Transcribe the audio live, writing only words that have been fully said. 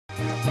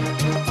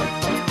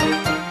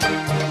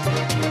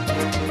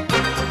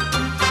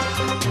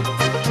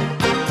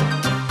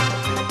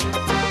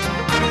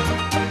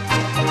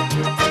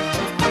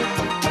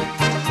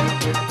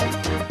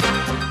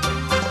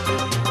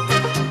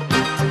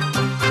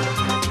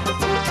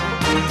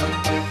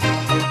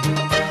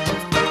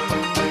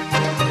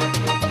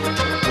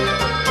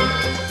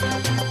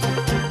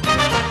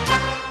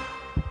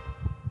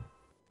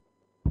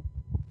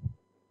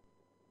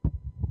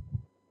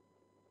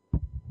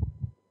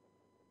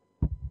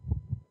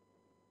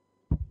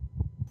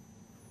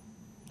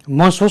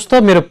म स्वस्थ,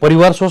 मेरो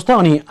परिवार स्वस्थ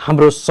अनि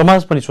हाम्रो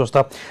समाज पनि स्वस्थ।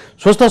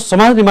 स्वस्थ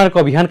समाज निर्माणको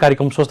अभियान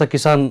कार्यक्रम स्वस्थ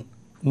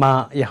किसानमा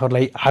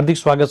यहाँहरूलाई हार्दिक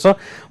स्वागत छ।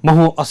 म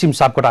हुँ असीम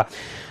सापकोटा।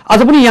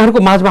 आज पनि यहाँहरूको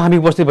माझमा हामी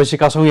उपस्थित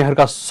भइसकेका छौँ।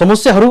 यहाँहरूका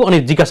समस्याहरू अनि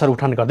जिज्ञासाहरू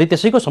उठान गर्दै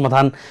त्यसैको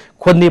समाधान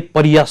खोज्ने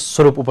प्रयास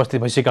स्वरूप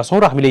उपस्थित भइसकेका छौँ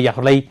र हामीले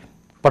यहाँहरूलाई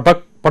पटक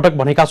पटक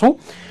भनेका छौँ,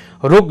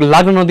 रोग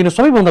लाग्न नदिनु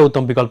सबैभन्दा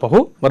उत्तम विकल्प हो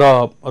र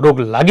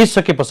रोग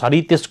लागिसके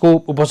पछाडि त्यसको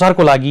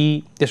उपचारको लागि,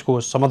 त्यसको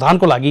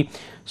समाधानको लागि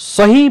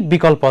सही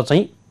विकल्प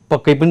चाहिँ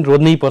पक्कै पनि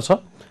रोज्नै पर्छ,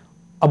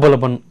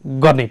 अवलम्बन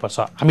गर्नै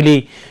पर्छ। हामीले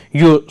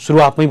यो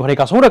सुरुवातमै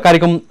भनेका छौँ र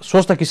कार्यक्रम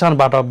स्वस्थ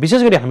किसानबाट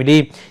विशेष गरी हामीले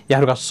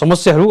यहाँहरूका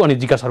समस्याहरू अनि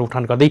जिज्ञासाहरू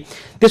उठान गर्दै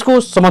त्यसको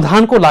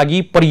समाधानको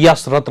लागि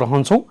प्रयासरत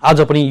रहन्छौँ।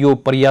 आज पनि यो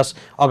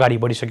प्रयास अगाडि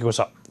बढिसकेको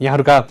छ।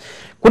 यहाँहरूका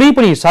कुनै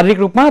पनि शारीरिक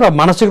रूपमा र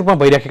मानसिक रूपमा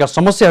भइरहेका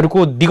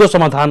समस्याहरूको दिगो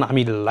समाधान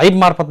हामी लाइभ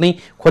मार्फत नै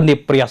खोज्ने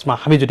प्रयासमा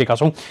हामी जुटेका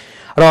छौँ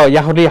र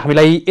यहाँहरूले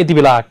हामीलाई यति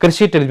बेला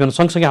कृषि टेलिभिजन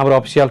सँगसँगै हाम्रो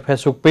अफिसियल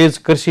फेसबुक पेज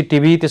कृषि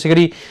टिभी, त्यसै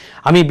गरी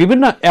हामी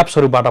विभिन्न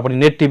एप्सहरूबाट पनि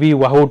नेट टिभी,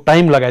 वाहु,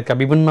 टाइम लगायतका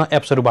विभिन्न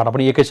एप्सहरूबाट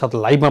पनि एकैसाथ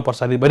लाइभमा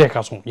प्रसारित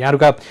भइरहेका छौँ।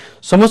 यहाँहरूका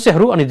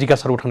समस्याहरू अनि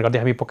जिज्ञासाहरू उठान गर्दै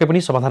हामी पक्कै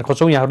पनि समाधान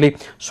खोज्छौँ। यहाँहरूले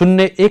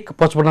 01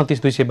 55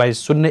 30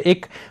 222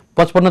 01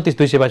 55 30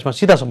 222 मा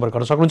सिधा सम्पर्क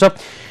गर्न सक्नुहुन्छ।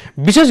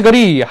 विशेष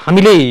गरी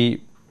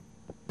हामीले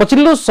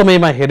पछिल्लो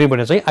समयमा हेर्ने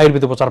भने चाहिँ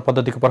आयुर्वेद उपचार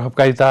पद्धतिको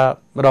प्रभावकारिता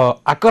र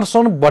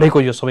आकर्षण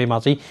बढेको यो समयमा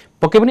चाहिँ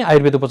पक्कै पनि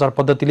आयुर्वेद उपचार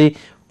पद्धतिले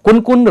कुन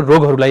कुन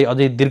रोगहरूलाई,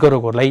 अझै दीर्घ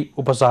रोगहरूलाई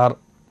उपचार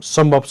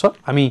सम्भव छ,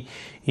 हामी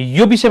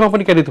यो विषयमा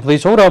पनि केन्द्रित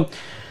हुँदैछौँ। र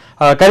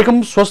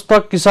कार्यक्रम स्वस्थ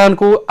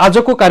किसानको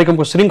आजको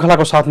कार्यक्रमको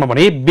श्रृङ्खलाको साथमा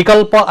भने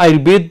विकल्प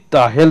आयुर्वेद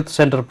हेल्थ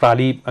सेन्टर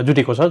प्रणाली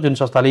जुटेको छ, जुन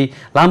संस्थाले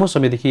लामो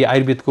समयदेखि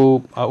आयुर्वेदको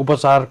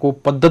उपचारको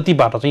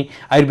पद्धतिबाट चाहिँ,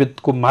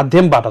 आयुर्वेदको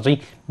माध्यमबाट चाहिँ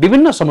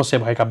विभिन्न समस्या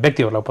भएका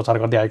व्यक्तिहरूलाई उपचार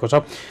गर्दै आएको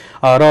छ।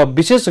 र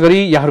विशेष गरी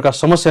यहाँहरूका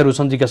समस्याहरू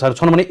छन्, जिज्ञासाहरू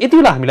छन् भने यति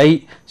बेला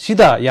हामीलाई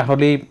सिधा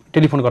यहाँहरूले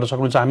टेलिफोन गर्न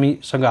सक्नुहुन्छ।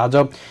 हामीसँग आज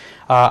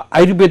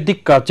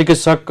आयुर्वेदिक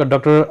चिकित्सक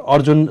डाक्टर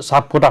अर्जुन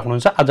सापकोटा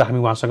हुनुहुन्छ। आज हामी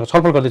उहाँसँग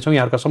छलफल गर्दैछौँ,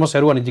 यहाँहरूका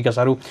समस्याहरू अनि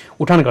जिज्ञासाहरू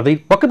उठान गर्दै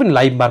पक्कै पनि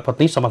लाइभ मार्फत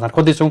नै समाधान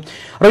खोज्दैछौँ।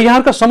 र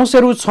यहाँहरूका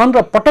समस्याहरू छन्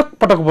र पटक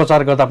पटक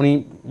उपचार गर्दा पनि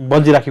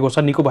बल्झिराखेको छ,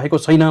 निको भएको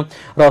छैन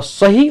र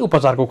सही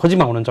उपचारको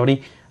खोजीमा हुनुहुन्छ भने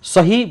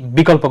सही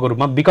विकल्पको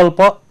रूपमा विकल्प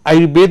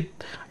आयुर्वेद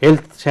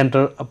हेल्थ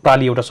सेन्टर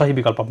प्रणाली एउटा सही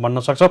विकल्प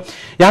बन्न सक्छ।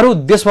 यहाँहरू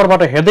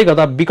देशभरबाट हेर्दै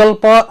गर्दा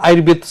विकल्प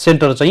आयुर्वेद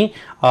सेन्टर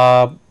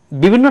चाहिँ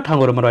विभिन्न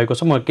ठाउँहरूमा रहेको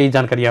छ। म केही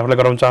जानकारी यहाँहरूलाई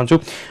गराउन चाहन्छु।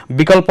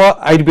 विकल्प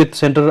आयुर्वेद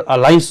सेन्टर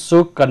लाइन्स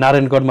चोक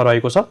नारायणगढमा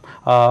रहेको छ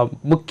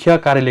मुख्य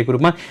कार्यालयको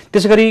रूपमा।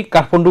 त्यसै गरी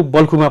काठमाडौँ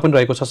बल्खुमा पनि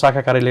रहेको छ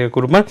शाखा कार्यालयको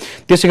रूपमा।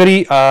 त्यसै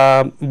गरी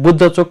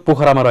बुद्ध चोक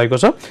पोखरामा रहेको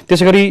छ।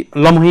 त्यसै गरी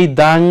लम्ही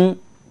दाङ,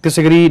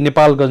 त्यसै गरी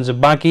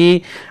नेपालगञ्ज बाँकी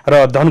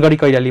र धनगढी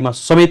कैलालीमा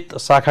समेत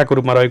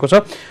शाखाको रूपमा रहेको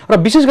छ।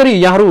 र विशेष गरी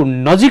यहाँहरू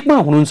नजिकमा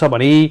हुनुहुन्छ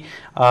भने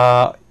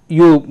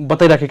यो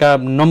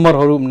बताइराखेका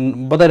नम्बरहरू,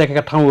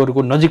 बताइराखेका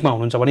ठाउँहरूको नजिकमा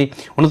हुनुहुन्छ भने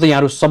हुन त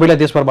यहाँहरू सबैलाई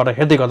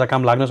देशभरबाट हेर्दै गर्दा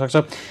काम लाग्न सक्छ।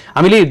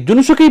 हामीले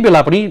जुनसुकै बेला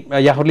पनि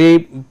यहाँहरूले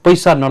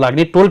पैसा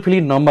नलाग्ने टोल फ्री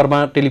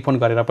नम्बरमा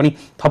टेलिफोन गरेर पनि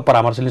थप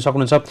परामर्श लिन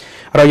सक्नुहुन्छ।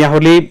 र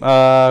यहाँहरूले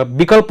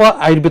विकल्प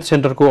आयुर्वेद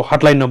सेन्टरको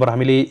हटलाइन नम्बर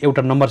हामीले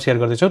एउटा नम्बर सेयर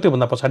गर्दैछौँ,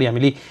 त्योभन्दा पछाडि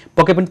हामीले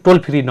पक्कै पनि टोल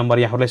फ्री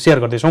नम्बर यहाँहरूलाई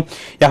सेयर गर्दैछौँ।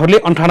 यहाँहरूले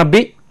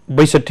 98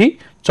 62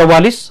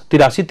 44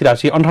 83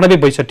 83 98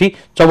 62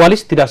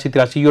 44 83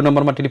 83 यो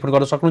नम्बरमा टेलिफोन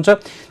गर्न सक्नुहुन्छ।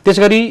 त्यसै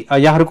गरी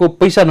यहाँहरूको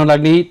पैसा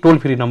नलाग्ने टोल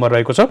फ्री नम्बर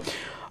रहेको छ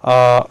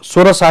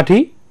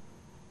 1660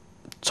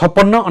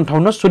 56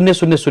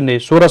 58 000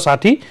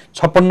 1660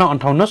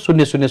 56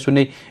 58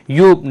 000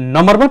 यो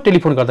नम्बरमा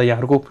टेलिफोन गर्दा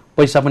यहाँहरूको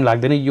पैसा पनि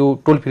लाग्दैन।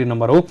 यो टोल फ्री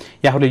नम्बर हो,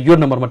 यहाँहरूले यो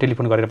नम्बरमा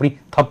टेलिफोन गरेर पनि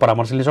थप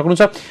परामर्श लिन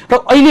सक्नुहुन्छ। र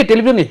अहिले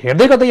टेलिभिजन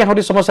हेर्दै गर्दा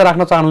यहाँहरूले समस्या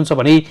राख्न चाहनुहुन्छ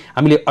भने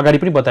हामीले अगाडि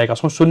पनि बताएका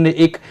छौँ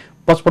 01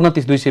 55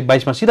 30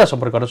 222 मा सिधा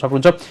सम्पर्क गर्न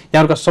सक्नुहुन्छ।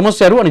 यहाँहरूका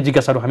समस्याहरू अनि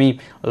जिज्ञासाहरू हामी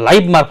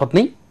लाइभ मार्फत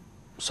नै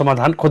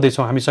समाधान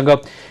खोज्दैछौँ। हामीसँग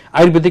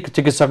आयुर्वेदिक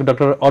चिकित्सक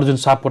डाक्टर अर्जुन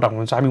सापकोटा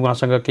हुनुहुन्छ। हामी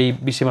उहाँसँग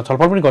केही विषयमा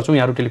छलफल पनि गर्छौँ।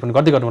 यहाँहरू टेलिफोन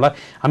गर्दै गर्नु होला,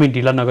 हामी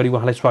ढिला नगरी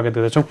उहाँलाई स्वागत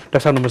गर्दैछौँ। डाक्टर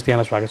साहब नमस्ते,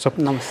 यहाँलाई स्वागत छ।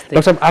 नमस्ते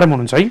डाक्टर साहब, आराम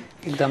हुनुहुन्छ है?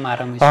 एकदम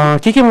आराम।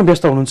 केमा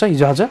व्यस्त हुनुहुन्छ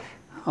हिजो आज?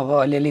 अब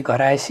अलिअलि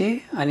घर आएपछि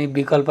अनि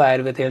विकल्प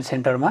आयुर्वेद हेल्थ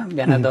सेन्टरमा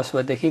बिहान 10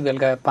 बजेदेखि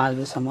बेलुका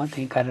 5 बजेसम्म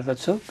त्यहीँ कार्यरत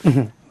छु।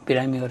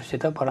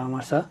 बिरामीहरूसित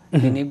परामर्श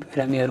दिने,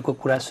 बिरामीहरूको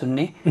कुरा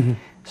सुन्ने,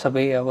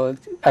 सबै अब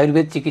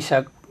आयुर्वेद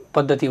चिकित्सा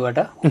पद्धतिबाट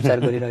उपचार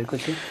गरिरहेको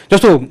छु।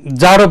 जस्तो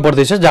जाडो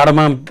बढ्दैछ,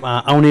 जाडोमा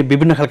आउने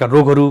विभिन्न खालका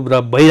रोगहरू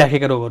र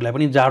भइराखेका रोगहरूलाई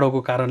पनि जाडोको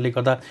कारणले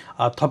गर्दा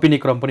थपिने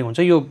क्रम पनि हुन्छ।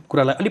 यो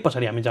कुरालाई अलि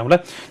पछाडि हामी जाउँला।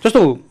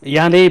 जस्तो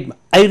यहाँले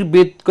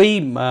आयुर्वेदकै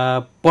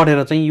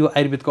पढेर चाहिँ यो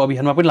आयुर्वेदको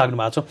अभियानमा पनि लाग्नु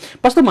भएको छ।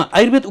 वास्तवमा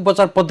आयुर्वेद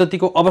उपचार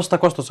पद्धतिको अवस्था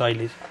कस्तो छ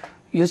अहिले?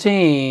 यो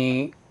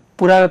चाहिँ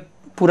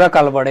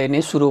पुराकालबाटै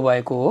नै सुरु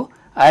भएको हो।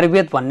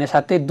 आयुर्वेद भन्ने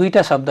साथै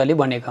दुईटा शब्दले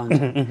बनेका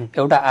हुन्छ,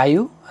 एउटा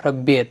आयु र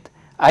वेद।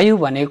 आयु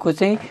भनेको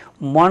चाहिँ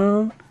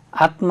मन,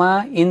 आत्मा,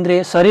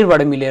 इन्द्रिय,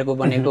 शरीरबाट मिलेको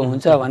बनेको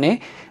हुन्छ भने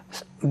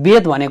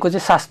वेद भनेको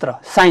चाहिँ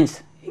शास्त्र,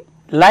 साइन्स,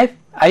 लाइफ।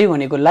 आयु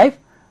भनेको लाइफ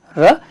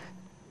र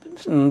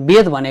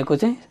वेद भनेको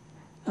चाहिँ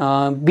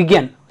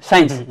विज्ञान,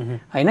 साइन्स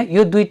हैन।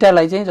 यो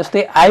दुईटालाई चाहिँ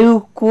जस्तै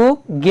आयुको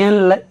ज्ञान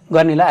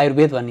गर्नेलाई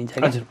आयुर्वेद भनिन्छ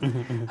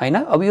हैन।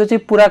 अब यो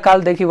चाहिँ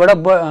पुराकालदेखिबाट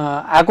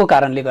आएको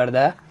कारणले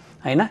गर्दा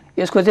हैन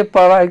यसको चाहिँ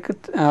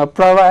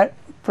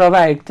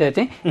प्रभाविकता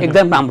चाहिँ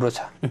एकदम राम्रो छ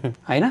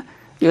हैन।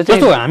 यो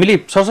चाहिँ हामीले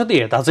सरस्वती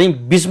हेर्दा चाहिँ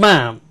बीचमा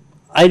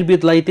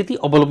आयुर्वेदलाई त्यति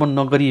अवलम्बन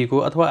नगरिएको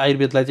अथवा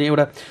आयुर्वेदलाई चाहिँ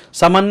एउटा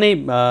सामान्य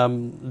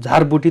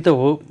झारबुटी त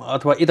हो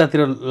अथवा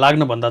यतातिर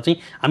लाग्न भन्दा चाहिँ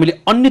हामीले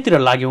अन्यतिर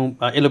लाग्यौँ,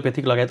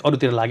 एलोपेथिक लगायत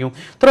अरूतिर लाग्यौँ।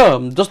 तर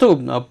जस्तो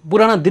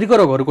पुराना दीर्घ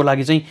रोगहरूको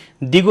लागि चाहिँ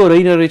दिगो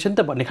रहिरहेछ नि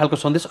त भन्ने खालको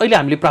सन्देश अहिले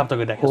हामीले प्राप्त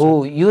गरिरहेको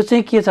हो। यो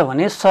चाहिँ के छ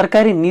भने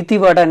सरकारी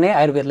नीतिबाट नै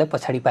आयुर्वेदलाई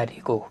पछाडि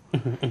पारिएको हो।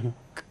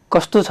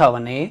 कस्तो छ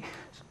भने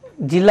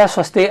जिल्ला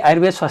स्वास्थ्य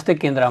आयुर्वेद स्वास्थ्य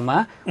केन्द्रमा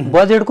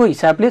बजेटको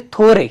हिसाबले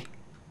थोरै,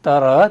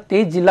 तर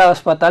त्यही जिल्ला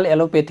अस्पताल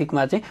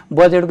एलोपेथिकमा चाहिँ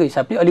बजेटको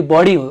हिसाबले अलिक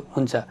बढी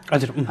हुन्छ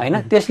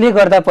हैन। त्यसले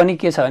गर्दा पनि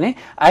के छ भने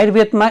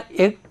आयुर्वेदमा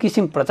एक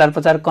किसिम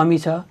प्रचार कमी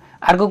छ।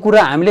 अर्को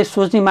कुरा हामीले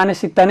सोच्ने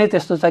मानसिकता नै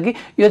त्यस्तो छ कि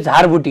यो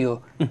झारबुटी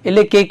हो,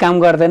 यसले केही काम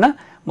गर्दैन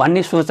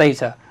भन्ने सोचाइ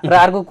छ। र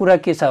अर्को कुरा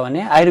के छ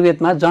भने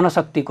आयुर्वेदमा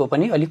जनशक्तिको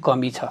पनि अलिक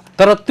कमी छ।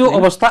 तर त्यो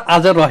अवस्था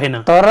आज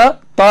रहेन। तर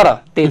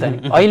त्यही त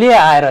नि अहिले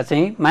आएर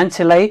चाहिँ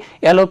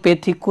मान्छेलाई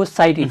एलोपेथिकको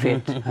साइड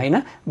इफेक्ट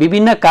हैन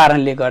विभिन्न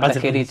कारणले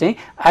गर्दाखेरि चाहिँ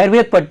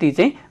आयुर्वेदपट्टि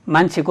चाहिँ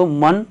मान्छेको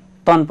मन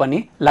तन पनि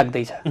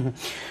लाग्दैछ।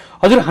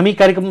 हजुर, हामी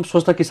कार्यक्रम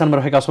स्वस्थ किसानमा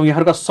रहेका छौँ।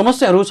 यहाँहरूका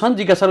समस्याहरू छन्,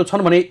 जिज्ञासाहरू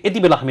छन् भने यति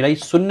बेला हामीलाई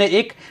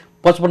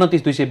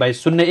 01-55-30-222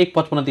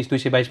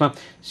 01-55-30-222 मा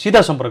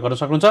सिधा सम्पर्क गर्न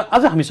सक्नुहुन्छ।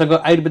 आज हामीसँग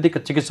आयुर्वेदिक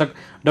चिकित्सक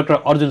डाक्टर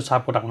अर्जुन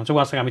सापकोटा हुनुहुन्छ।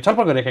 उहाँसँग हामी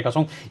छलफल गरिरहेका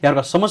छौँ।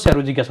 यहाँहरूका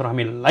समस्याहरू, जिज्ञासाहरू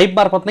हामी लाइभ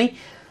मार्फत नै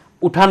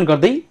उठान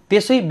गर्दै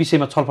त्यसै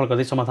विषयमा छलफल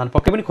गर्दै समाधान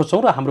पक्कै पनि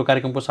खोज्छौँ। र हाम्रो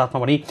कार्यक्रमको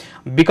साथमा पनि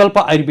विकल्प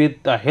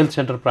आयुर्वेद हेल्थ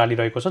सेन्टर प्रणाली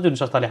रहेको छ, जुन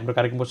संस्थाले हाम्रो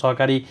कार्यक्रमको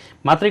सहकारी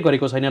मात्रै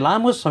गरेको छैन,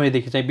 लामो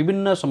समयदेखि चाहिँ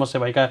विभिन्न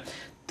समस्या भएका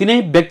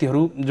तिनै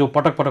व्यक्तिहरू जो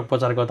पटक पटक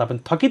उपचार गर्दा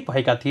पनि थकित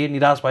भएका थिए,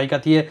 निराश भएका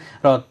थिए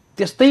र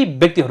त्यस्तै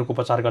व्यक्तिहरूको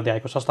उपचार गर्दै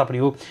आएको संस्था पनि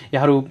हो।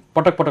 यहाँहरू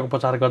पटक पटक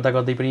उपचार गर्दा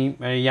गर्दै पनि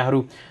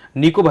यहाँहरू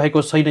निको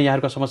भएको छैन,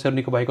 यहाँहरूका समस्याहरू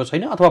निको भएको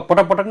छैन अथवा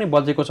पटक पटक नै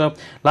बल्झेको छ,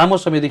 लामो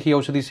समयदेखि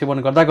औषधि सेवन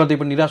गर्दा गर्दै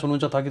पनि निराश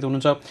हुनुहुन्छ, थकित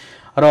हुनुहुन्छ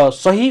र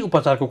सही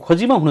उपचारको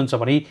खोजीमा हुनुहुन्छ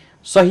भने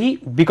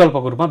सही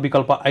विकल्पको रूपमा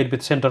विकल्प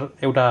आयुर्वेद सेन्टर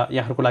एउटा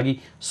यहाँहरूको लागि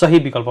सही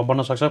विकल्प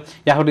बन्न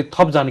सक्छ। यहाँहरूले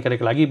थप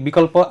जानकारीको लागि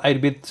विकल्प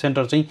आयुर्वेद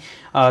सेन्टर चाहिँ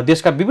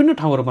देशका विभिन्न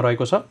ठाउँहरूमा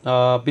रहेको छ।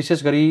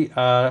 विशेष गरी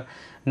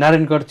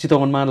नारायणगढ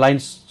चितवनमा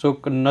लाइन्स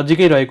चोक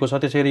नजिकै रहेको छ,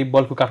 त्यसै गरी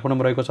बल्खु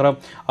काठमाडौँमा रहेको छ र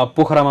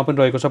पोखरामा पनि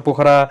रहेको छ,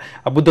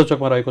 पोखरा बुद्ध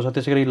चोकमा रहेको छ,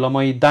 त्यसै गरी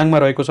लमई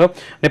दाङमा रहेको छ,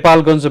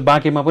 नेपालगञ्ज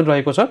बाँकेमा पनि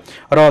रहेको छ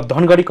र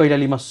धनगढी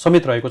कैलालीमा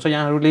समेत रहेको छ।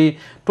 यहाँहरूले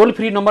टोल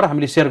फ्री नम्बर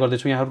हामीले सेयर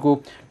गर्दैछौँ। यहाँहरूको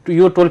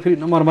यो टोल फ्री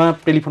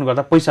नम्बरमा टेलिफोन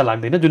गर्दा पैसा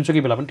लाग्दैन,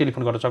 जुनसुकै बेला पनि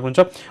टेलिफोन गर्न सक्नुहुन्छ।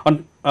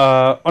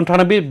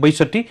 98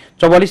 62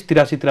 44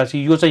 83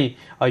 83 यो चाहिँ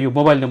यो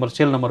मोबाइल नम्बर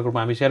सेल नम्बरको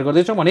रूपमा हामी सेयर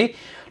गर्दैछौँ भने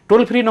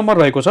टोल फ्री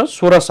नम्बर रहेको छ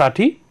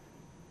 1660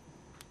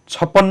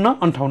 56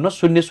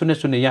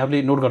 58 000।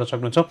 यहाँहरूले नोट गर्न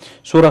सक्नुहुन्छ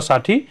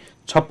 1660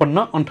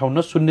 56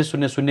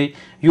 58 000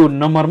 यो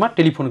नम्बरमा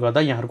टेलिफोन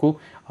गर्दा यहाँहरूको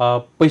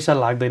पैसा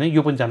लाग्दैन,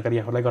 यो पनि जानकारी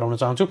यहाँहरूलाई गराउन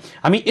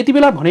चाहन्छु। हामी यति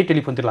बेला भने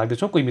टेलिफोनतिर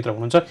लाग्दैछौँ, कोही मित्र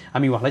हुनुहुन्छ,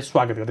 हामी उहाँलाई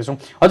स्वागत गर्दैछौँ।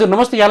 हजुर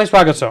नमस्ते, यहाँलाई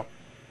स्वागत छ।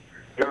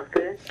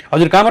 नमस्ते।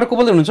 हजुर कहाँबाट को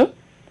बोल्दै हुनुहुन्छ?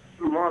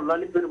 म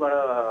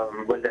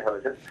ललितपुरबाट बोल्दैछु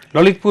हजुर।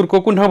 ललितपुरको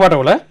कुन ठाउँबाट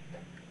होला?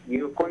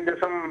 यो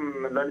कोन्जसम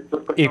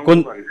ललितपुरको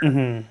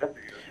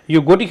यो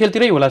गोटी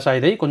खेलतिरै होला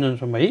सायद है,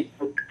 कोन्जसम भाइ?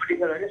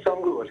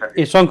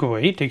 ए शङ्खु हो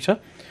है, ठिक छ।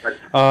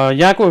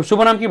 यहाँको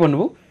शुभ नाम के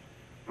भन्नुभयो?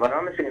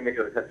 रमेश घिमिरे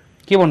हो सर।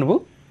 के भन्नुभयो?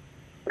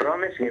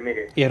 रमेश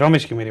घिमिरे। ए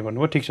रमेश घिमिरे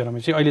भन्नुभयो, ठिक छ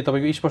रमेश। अहिले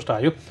तपाईँको स्पष्ट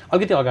आयो,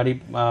 अलिकति अगाडि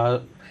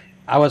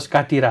आवाज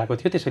काटिएर आएको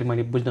थियो, त्यसरी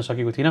मैले बुझ्न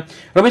सकेको थिइनँ।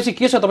 रमेशजी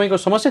के छ तपाईँको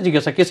समस्या,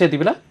 जिज्ञासा के छ यति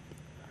बेला?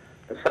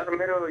 सर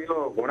मेरो यो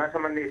घुँडा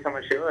सम्बन्धी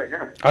समस्या हो होइन।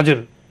 हजुर।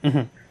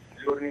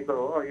 जोर्नीको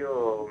हो यो,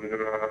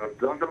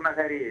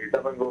 लम्चौँदाखेरि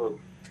तपाईँको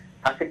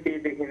आसक्ति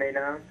देखिँदैन।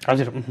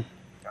 हजुर।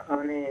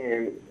 अनि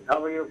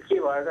अब यो के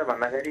भएछ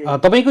भन्दाखेरि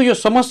तपाईँको यो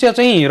समस्या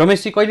चाहिँ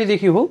रमेशजी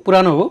कहिलेदेखि हो,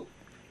 पुरानो हो?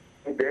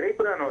 धेरै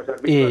पुरानो हो सर,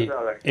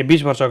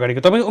 20 वर्ष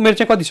अगाडिको। तपाईँको उमेर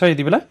चाहिँ कति छ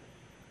यति बेला?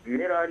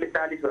 मेरो अहिले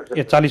 40 वर्ष।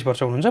 ए 40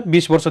 वर्ष हुनुहुन्छ,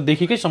 20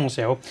 वर्षदेखिकै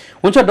समस्या हो।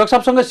 हुन्छ, डाक्टर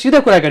साहबसँग सिधा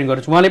कुराकानी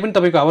गर्छु, उहाँले पनि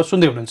तपाईँको आवाज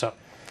सुन्दै हुनुहुन्छ।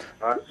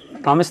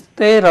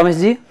 नमस्ते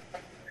रमेशजी।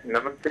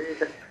 नमस्ते।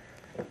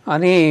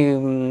 अनि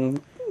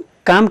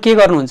काम के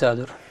गर्नुहुन्छ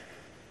हजुर?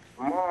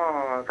 म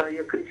त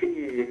यो कृषि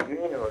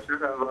नै हो सर,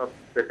 अब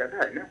पेसादा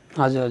होइन।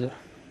 हजुर हजुर।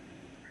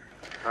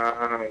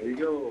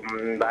 यो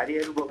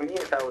भारीहरू बोक्ने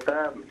यताउता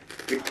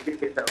कृषिकै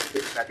पेसा हो,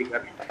 खेती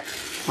गर्ने।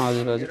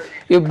 हजुर हजुर।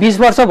 यो 20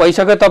 वर्ष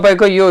भइसक्यो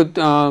तपाईँको यो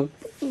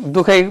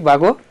दुखाइ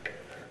भएको?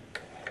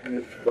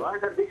 भयो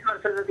सर, 20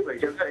 वर्ष जति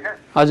भइसक्यो होइन।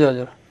 हजुर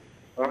हजुर।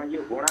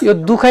 यो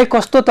दुखाइ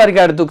कस्तो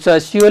तरिकाले दुख्छ?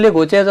 सियोले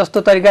घोचे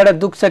जस्तो तरिकाले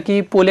दुख्छ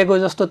कि पोलेको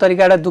जस्तो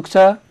तरिकाले दुख्छ?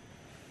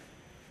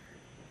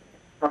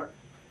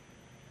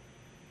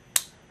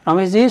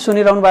 रमेशजी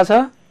सुनिरहनु भएको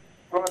छ?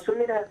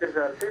 सुनिरहेको छु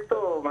सर। त्यस्तो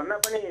भन्दा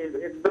पनि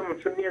एकदम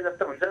सुन्निए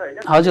जस्तो हुन्छ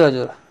हैन? हजुर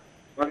हजुर।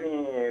 अनि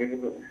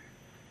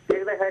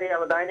देख्दाखेरि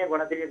अब दाहिने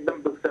घुँडातिर एकदम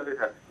दुख्छ के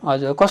सर।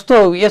 हजुर, कस्तो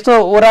यस्तो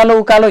ओह्रालो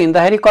उकालो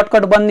हिँड्दाखेरि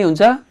कटकट बन्ने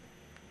हुन्छ?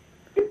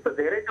 त्यस्तो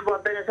धेरै त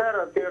बन्दैन सर,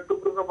 त्यो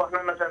टुक्रुको बस्न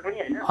नसक्ने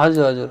हैन?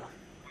 हजुर हजुर।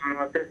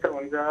 त्यस्तो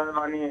हुन्छ।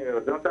 अनि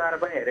जचाएर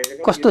पनि हेरेको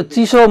नि कस्तो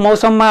चिसो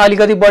मौसममा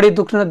अलिकति बढी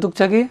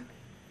दुख्छ कि?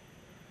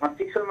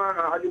 चिसोमा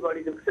अलि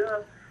बढी दुख्छ।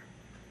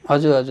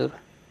 हजुर हजुर।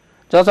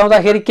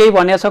 जचाउँदाखेरि केही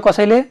भनेको छ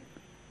कसैले?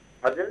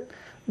 हजुर,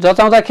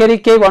 जचाउँदाखेरि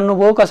केही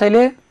भन्नुभयो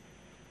कसैले?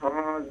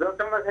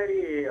 जचाउँदाखेरि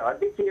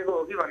हड्डी चिरेको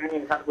हो कि भन्ने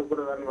खालको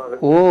कुरो गर्नुभएको।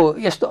 हो,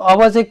 यस्तो अब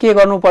चाहिँ के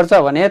गर्नुपर्छ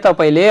भने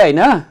तपाईँले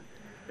होइन,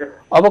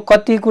 अब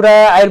कति कुरा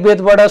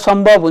आयुर्वेदबाट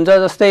सम्भव हुन्छ,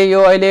 जस्तै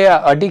यो अहिले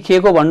हड्डी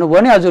खिएको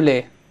भन्नुभयो नि हजुरले।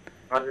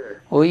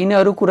 हो,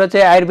 यिनीहरू कुरा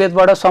चाहिँ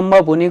आयुर्वेदबाट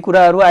सम्भव हुने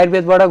कुराहरू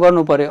आयुर्वेदबाट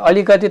गर्नु पर्यो।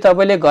 अलिकति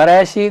तपाईँले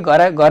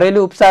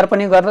घरेलु उपचार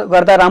पनि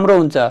गर्दा राम्रो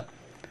हुन्छ।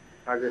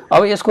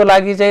 अब यसको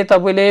लागि चाहिँ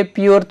तपाईँले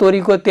प्योर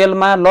तोरीको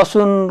तेलमा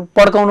लसुन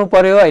पड्काउनु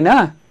पर्यो होइन,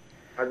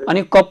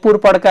 अनि कपुर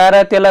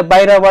पड्काएर त्यसलाई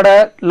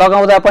बाहिरबाट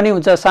लगाउँदा पनि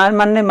हुन्छ,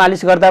 सामान्य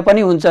मालिस गर्दा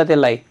पनि हुन्छ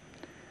त्यसलाई।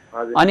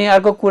 अनि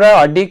अर्को कुरा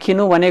हड्डी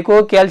खिनु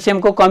भनेको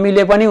क्याल्सियमको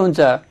कमीले पनि हुन्छ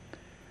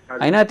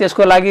होइन,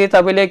 त्यसको लागि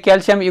तपाईँले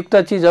क्याल्सियम युक्त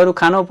चिजहरू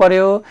खानु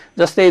पर्यो,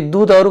 जस्तै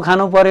दुधहरू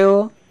खानु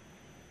पर्यो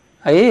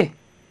है।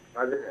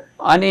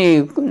 अनि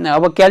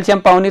अब क्याल्सियम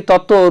पाउने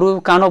तत्त्वहरू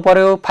खानु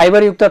पर्यो,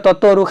 फाइबरयुक्त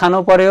तत्त्वहरू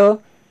खानु पर्यो।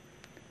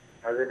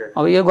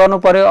 अब यो गर्नु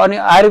पर्यो। अनि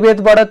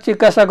आयुर्वेदबाट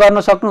चिकित्सा गर्न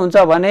सक्नुहुन्छ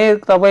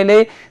भने तपाईँले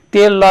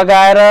तेल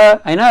लगाएर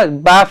होइन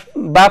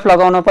बाफ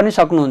लगाउन पनि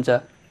सक्नुहुन्छ।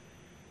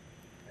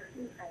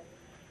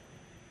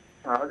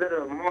 हजुर,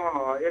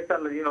 म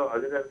एकताल यो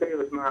हजुरकै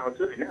उसमा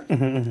आउँछु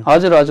हैन?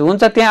 हजुर हजुर,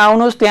 हुन्छ, त्यहाँ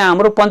आउनुहोस्। त्यहाँ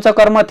हाम्रो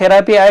पञ्चकर्म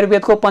थेरापी,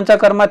 आयुर्वेदको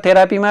पञ्चकर्म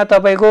थेरापीमा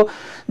तपाईँको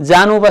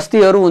जानु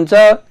बस्तीहरू हुन्छ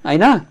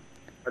होइन।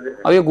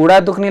 अब यो घुँडा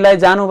दुख्नेलाई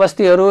जानु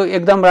बस्तीहरू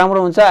एकदम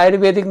राम्रो हुन्छ।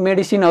 आयुर्वेदिक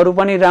मेडिसिनहरू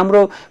पनि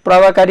राम्रो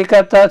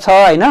प्रभावकारिता छ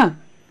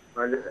होइन।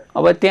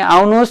 अब त्यहाँ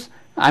आउनुहोस्,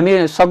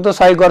 हामी सक्दो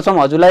सहयोग गर्छौँ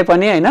हजुरलाई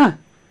पनि होइन।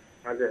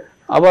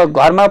 अब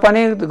घरमा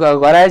पनि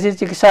घरायसी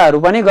चिकित्साहरू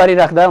पनि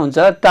गरिराख्दा हुन्छ।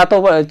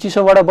 तातो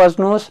चिसोबाट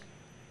बच्नुहोस्।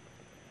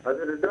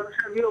 हजुर,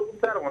 डाक्टर यो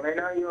उपचार हुँदैन,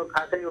 यो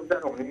खासै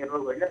उपचार हुने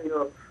रोग होइन, यो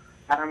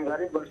आराम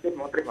गरी बस्ने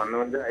मात्रै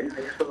भन्नुहुन्छ हैन?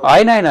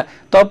 होइन,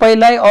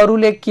 तपाईँलाई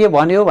अरूले के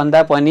भन्यो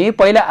भन्दा पनि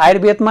पहिला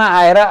आयुर्वेदमा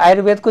आएर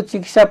आयुर्वेदको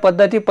चिकित्सा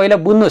पद्धति पहिला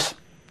बुझ्नुहोस्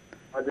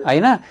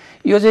होइन।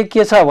 यो चाहिँ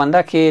के छ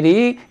भन्दाखेरि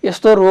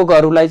यस्तो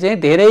रोगहरूलाई चाहिँ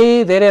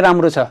धेरै धेरै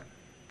राम्रो छ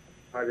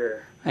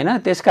होइन।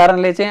 त्यस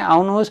कारणले चाहिँ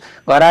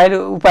आउनुहोस्।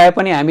 घरेलु उपाय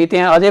पनि हामी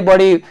त्यहाँ अझै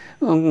बढी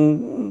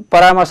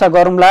परामर्श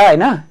गरौँला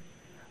होइन।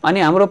 अनि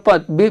हाम्रो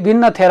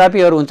विभिन्न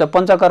थेरापीहरू हुन्छ।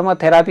 पञ्चकर्म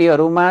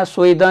थेरापीहरूमा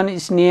स्वेदन,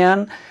 स्नेहन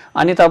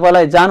अनि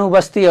तपाईँलाई जानु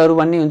बस्तीहरू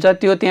भन्ने हुन्छ,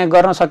 त्यो त्यहाँ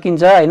गर्न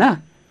सकिन्छ होइन।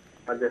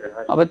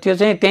 अब त्यो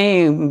चाहिँ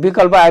त्यहीँ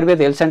विकल्प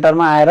आयुर्वेद हेल्थ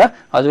सेन्टरमा आएर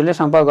हजुरले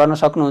सम्पर्क गर्न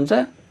सक्नुहुन्छ।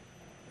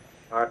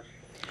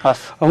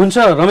 हस्, हुन्छ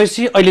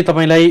रमेशजी, अहिले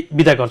तपाईँलाई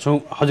बिदा गर्छौँ।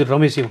 हजुर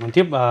रमेशजी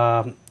हुनुहुन्थ्यो,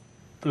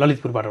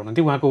 ललितपुरबाट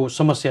हुनुहुन्थ्यो। उहाँको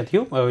समस्या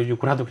थियो, यो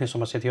घुँडा दुख्ने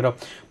समस्या थियो, र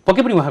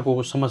पक्कै पनि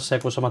उहाँको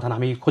समस्याको समाधान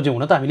हामी खोज्यौँ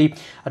हुन त हामीले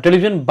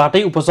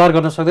टेलिभिजनबाटै उपचार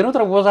गर्न सक्दैनौँ,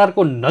 तर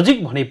उपचारको नजिक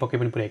भने पक्कै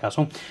पनि पुर्याएका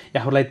छौँ।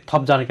 यहाँहरूलाई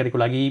थप जानकारीको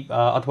लागि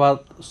अथवा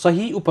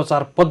सही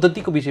उपचार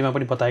पद्धतिको विषयमा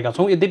पनि बताएका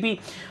छौँ। यद्यपि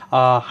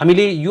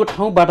हामीले यो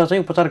ठाउँबाट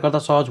चाहिँ उपचार गर्दा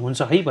सहज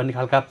हुन्छ है भन्ने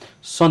खालका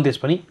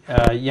सन्देश पनि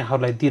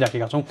यहाँहरूलाई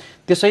दिइराखेका छौँ।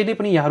 त्यसैले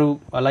पनि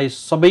यहाँहरूलाई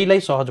सबैलाई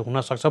सहज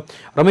हुनसक्छ,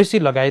 रमेशजी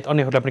लगायत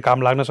अन्यहरूलाई पनि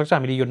काम लाग्न सक्छ।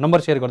 हामीले यो नम्बर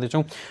सेयर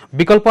गर्दैछौँ।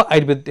 विकल्प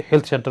आयुर्वेद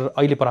हेल्थ सेन्टर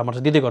अहिले परामर्श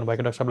दिँदै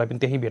गर्नुभएको डाक्टर साहबलाई पनि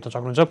त्यहीँ भेट्न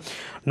सक्नुहुन्छ।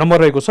 नम्बर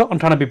रहेको छ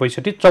 98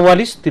 62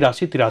 44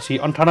 83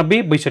 83,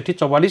 98 62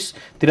 44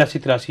 83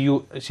 83, यो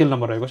सेल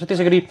नम्बर रहेको छ।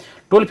 त्यसै गरी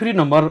टोल फ्री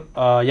नम्बर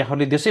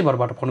यहाँहरूले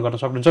देशैभरबाट फोन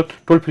गर्न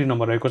सक्नुहुन्छ। टोल फ्री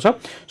नम्बर रहेको छ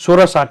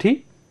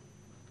 1660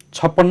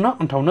 56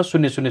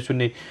 58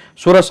 000,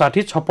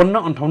 1660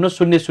 56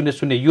 58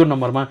 000। यो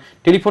नम्बरमा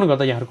टेलिफोन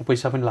गर्दा यहाँहरूको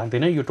पैसा पनि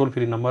लाग्दैन। यो टोल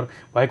फ्री नम्बर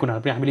भएको हुनाले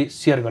पनि हामीले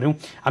सेयर गऱ्यौँ।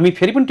 हामी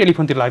फेरि पनि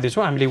टेलिफोनतिर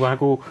लाग्दैछौँ। हामीले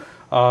उहाँको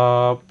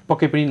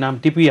पक्कै पनि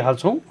नाम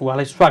टिपिहाल्छौँ।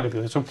 उहाँलाई स्वागत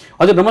गर्दैछौँ।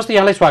 हजुर नमस्ते,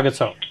 यहाँलाई स्वागत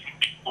छ।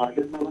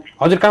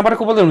 हजुर कहाँबाट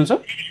को बोल्दै हुनुहुन्छ?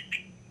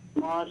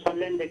 म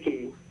सल्यानदेखि।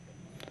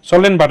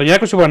 सल्यानबाट।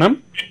 यहाँको शुभ नाम?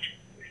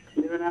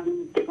 मेरो नाम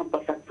टेकम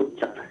प्रसाद पुन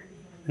छ।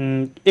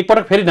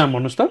 एकपटक फेरि नाम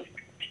भन्नुहोस् त।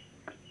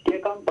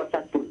 टेकम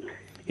प्रसाद पुन।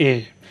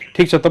 ए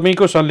ठिक छ,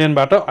 तपाईँको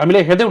सल्यानबाट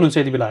हामीलाई हेर्दै हुनुहुन्छ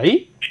यति बेला है?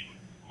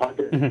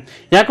 हजुर।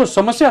 यहाँको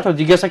समस्या अथवा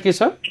जिज्ञासा के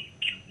छ?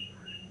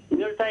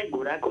 मेरो चाहिँ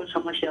घुँडाको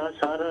समस्या हो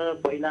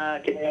सर।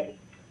 पहिला के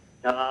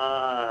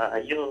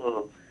यो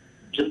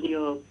जुन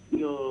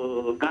यो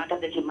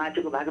गाँठादेखि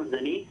माथिको भाग हुन्छ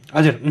नि,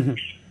 हजुर,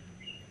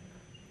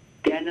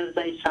 त्यहाँनिर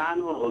चाहिँ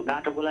सानो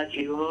गाँठो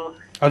थियो।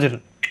 हजुर।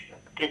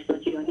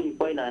 त्यसपछि अनि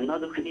पहिला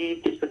नदुख्ने,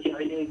 त्यसपछि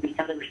अहिले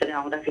बिस्तारै बिस्तारै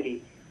आउँदाखेरि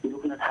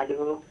दुख्न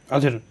थाल्यो।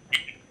 हजुर।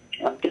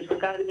 त्यसको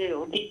कारणले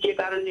हो कि के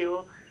कारणले हो,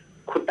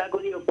 खुट्टाको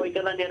यो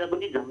पैताला लिएर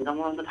पनि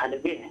झमझमाउन थाल्यो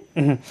के।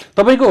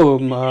 तपाईँको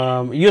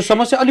यो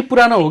समस्या अलिक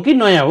पुरानो हो कि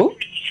नयाँ हो?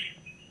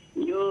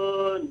 यो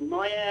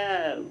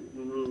नयाँ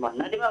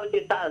भन्नाले अब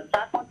त्यो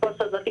 4-5 वर्ष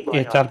जति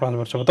भयो। 4-5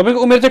 वर्ष हो।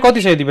 तपाईँको उमेर चाहिँ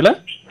कति छ यति बेला?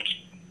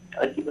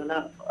 यति बेला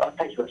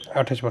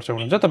 28 वर्ष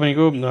हुनुहुन्छ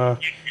तपाईँको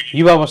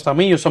युवा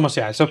अवस्थामै यो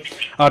समस्या आएछ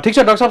ठिक छ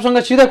डाक्टर साहबसँग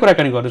सिधा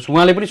कुराकानी गर्नुहोस्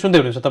उहाँले पनि सुन्दै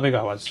हुनुहुन्छ तपाईँको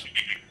आवाज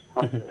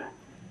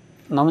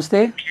नमस्ते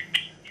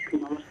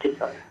नमस्ते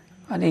सर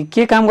अनि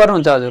के काम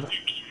गर्नुहुन्छ हजुर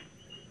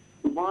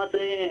म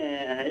चाहिँ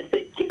यस्तै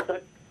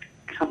कृषक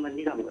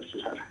सम्बन्धी काम गर्छु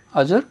सर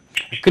हजुर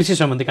कृषि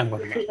सम्बन्धी काम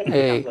गर्नुहुन्छ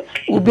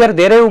ए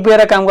धेरै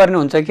उभिएर काम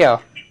गर्नुहुन्छ क्या हो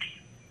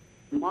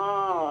म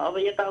अब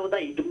यताउता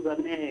हिँड्डुल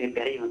गर्ने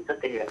धेरै हुन्छ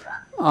त्यही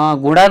भएर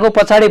घुँडाको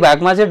पछाडि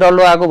भागमा चाहिँ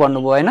डल्लो आएको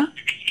भन्नुभयो होइन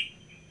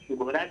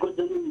घोडाको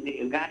जुन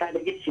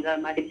गाँठादेखि सिधा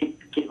माथि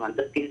के भन्छ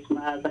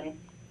त्यसमा चाहिँ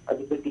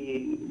अलिकति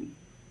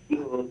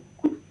यो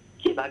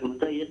के भाग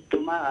हुन्छ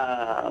यस्तोमा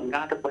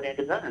गाँठो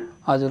परेको छ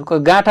हजुरको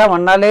गाँठा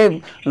भन्नाले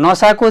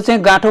नसाको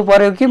चाहिँ गाँठो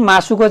पर्यो कि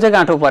मासुको चाहिँ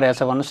गाँठो परेको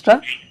छ भन्नुहोस्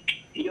त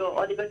यो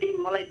अलिकति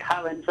मलाई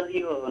थाहा भएन सर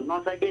यो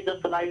नसके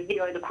जस्तो लाग्यो कि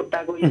अहिले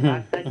खुट्टाको यो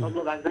भाग चाहिँ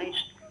अग्लो भाग चाहिँ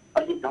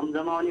अलिक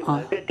झमझमाउने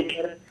भयो क्या त्यही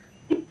भएर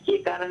के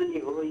कारणले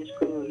हो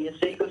यसको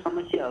यसैको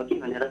समस्या हो कि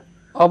भनेर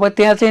अब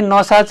त्यहाँ चाहिँ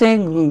नसा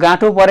चाहिँ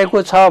गाँठो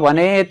परेको छ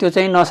भने त्यो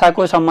चाहिँ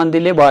नसाको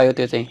सम्बन्धीले भयो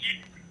त्यो चाहिँ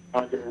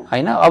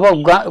होइन अब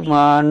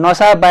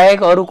नसा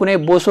बाहेक अरू कुनै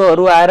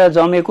बोसोहरू आएर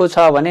जमेको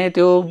छ भने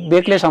त्यो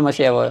बेग्लै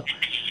समस्या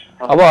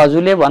भयो अब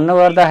हजुरले भन्नु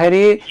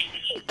गर्दाखेरि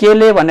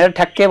केले भनेर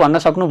ठ्याक्कै भन्न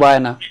सक्नु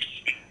भएन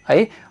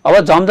है अब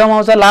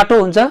झमझमाउँछ लाटो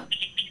हुन्छ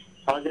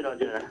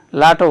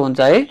लाटो हुन्छ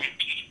है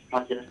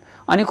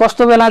अनि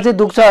कस्तो बेला चाहिँ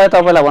दुख्छ है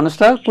तपाईँलाई भन्नुहोस्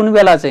त कुन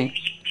बेला चाहिँ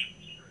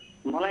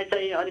मलाई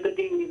चाहिँ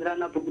अलिकति निद्रा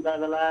नपुग्दा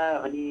बेला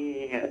अनि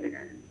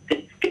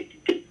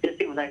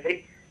त्यस्तै हुँदाखेरि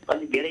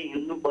अलिक धेरै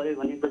हिँड्नु पर्यो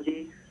भनेपछि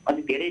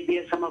अलिक धेरै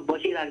बेरसम्म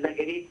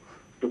बसिराख्दाखेरि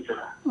दुख्छ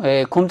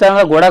ए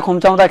खुम्चाउँदा घोडा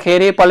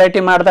खुम्चाउँदाखेरि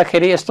पलेटी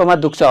मार्दाखेरि यस्तोमा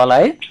दुख्छ होला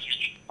है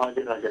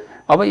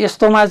अब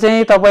यस्तोमा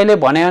चाहिँ तपाईँले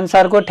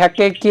भनेअनुसारको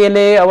ठ्याक्कै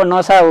केले अब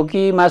नसा हो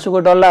कि मासुको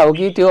डल्ला हो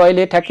कि त्यो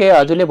अहिले ठ्याक्कै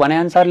हजुरले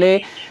भनेअनुसारले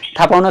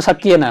थाहा पाउन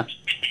सकिएन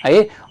है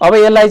अब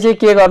यसलाई चाहिँ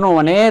के गर्नु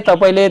भने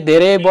तपाईँले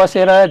धेरै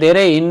बसेर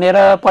धेरै हिँडेर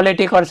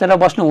पलेटी कर्सेर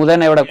बस्नु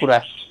हुँदैन एउटा कुरा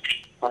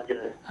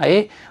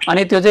है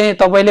अनि त्यो चाहिँ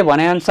तपाईँले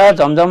भनेअनुसार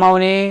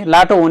झमझमाउने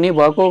लाटो हुने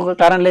भएको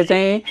कारणले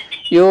चाहिँ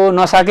यो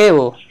नसाकै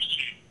हो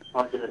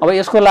अब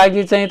यसको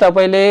लागि चाहिँ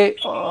तपाईँले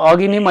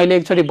अघि नै मैले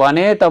एकचोटि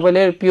भने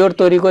तपाईँले प्योर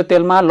तोरीको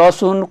तेलमा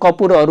लसुन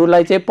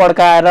कपुरहरूलाई चाहिँ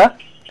पड्काएर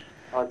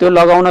त्यो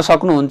लगाउन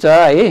सक्नुहुन्छ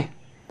है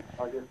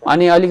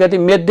अनि अलिकति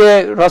मेध्ये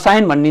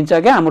रसायन भनिन्छ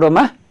क्या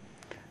हाम्रोमा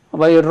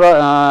अब यो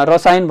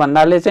रसायन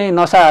भन्नाले चाहिँ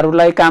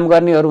नसाहरूलाई काम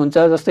गर्नेहरू हुन्छ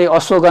जस्तै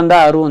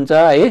अश्वगन्धाहरू हुन्छ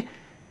है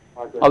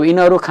अब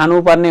यिनीहरू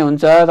खानुपर्ने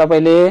हुन्छ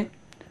तपाईँले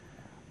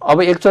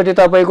अब एकचोटि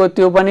तपाईँको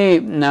त्यो पनि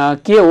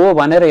के हो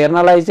भनेर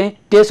हेर्नलाई चाहिँ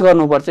टेस्ट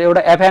गर्नुपर्छ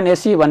एउटा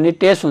एफएनएसी भन्ने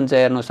टेस्ट हुन्छ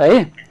हेर्नुहोस् है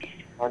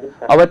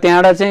अब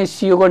त्यहाँबाट चाहिँ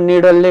सियोको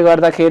निडलले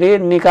गर्दाखेरि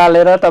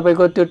निकालेर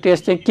तपाईँको त्यो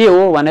टेस्ट चाहिँ के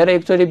हो भनेर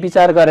एकचोटि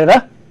विचार गरेर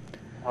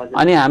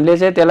अनि हामीले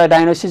चाहिँ त्यसलाई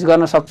डायग्नोसिस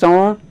गर्न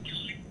सक्छौँ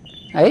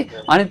है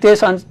अनि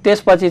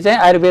त्यसपछि चाहिँ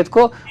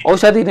आयुर्वेदको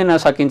औषधि दिन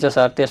सकिन्छ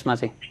सर त्यसमा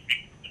चाहिँ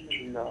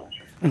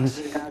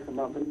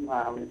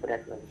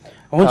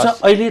हुन्छ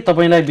अहिले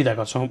तपाईँलाई बिदा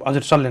गर्छौँ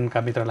हजुर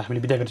सल्यानका मित्रलाई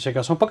हामीले बिदा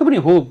गरिसकेका छौँ पक्कै पनि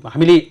हो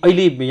हामीले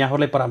अहिले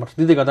यहाँहरूलाई परामर्श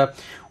दिँदै गर्दा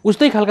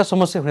उस्तै खालका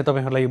समस्या हुने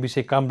तपाईँहरूलाई यो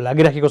विषय काम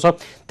लागिराखेको छ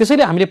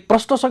त्यसैले हामीले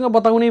प्रश्नसँग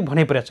बताउने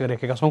भन्ने प्रयास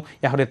गरिरहेका छौँ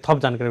यहाँहरूले थप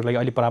जानकारीको लागि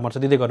अहिले परामर्श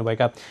दिँदै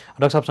गर्नुभएका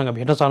डाक्टर साहबसँग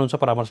भेट्न चाहनुहुन्छ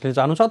परामर्श लिन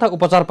चाहनुहुन्छ अथवा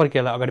उपचार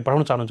प्रक्रियालाई अगाडि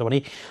बढाउन चाहनुहुन्छ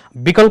भने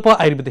विकल्प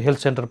आयुर्वेद हेल्थ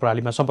सेन्टर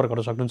प्रणालीमा सम्पर्क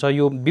गर्न सक्नुहुन्छ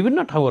यो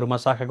विभिन्न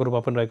ठाउँहरूमा शाखाको रूपमा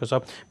पनि रहेको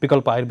छ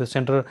विकल्प आयुर्वेद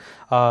सेन्टर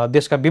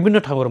देशका विभिन्न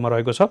ठाउँहरूमा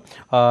रहेको छ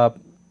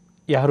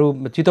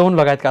यहाँहरू चितवन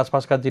लगायतका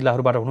आसपासका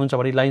जिल्लाहरूबाट हुनुहुन्छ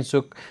भने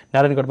लाइन्चोक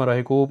नारायणगढमा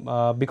रहेको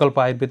विकल्प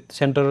आयुर्वेद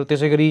सेन्टर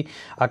त्यसै गरी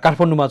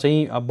काठमाडौँमा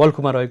चाहिँ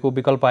बल्खुमा रहेको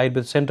विकल्प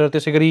आयुर्वेद सेन्टर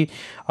त्यसै गरी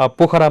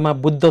पोखरामा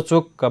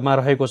बुद्धचोकमा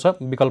रहेको छ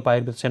विकल्प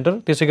आयुर्वेद सेन्टर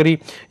त्यसै गरी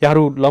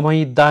यहाँहरू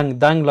लमही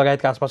दाङ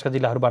लगायतका आसपासका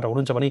जिल्लाहरूबाट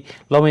हुनुहुन्छ भने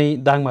लमही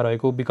दाङमा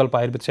रहेको विकल्प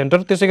आयुर्वेद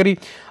सेन्टर त्यसै गरी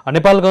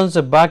नेपालगञ्ज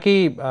बाँके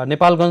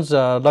नेपालगञ्ज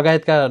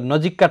लगायतका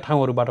नजिकका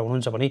ठाउँहरूबाट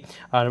हुनुहुन्छ भने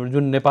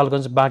जुन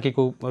नेपालगञ्ज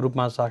बाँकेको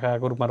रूपमा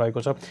शाखाको रूपमा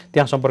रहेको छ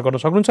त्यहाँ सम्पर्क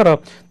गर्न सक्नुहुन्छ र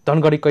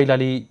धनगढी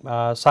कैलाली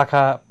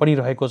शाखा पनि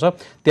रहेको छ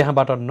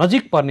त्यहाँबाट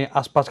नजिक पर्ने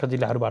आसपासका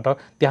जिल्लाहरूबाट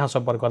त्यहाँ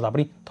सम्पर्क गर्दा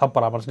पनि थप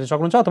परामर्श लिन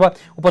सक्नुहुन्छ अथवा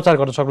उपचार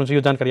गर्न सक्नुहुन्छ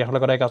यो जानकारी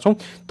यहाँलाई गराएका छौँ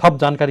थप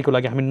जानकारीको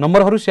लागि हामी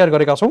नम्बरहरू सेयर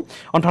गरेका छौँ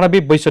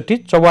 98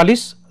 62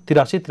 44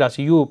 83 83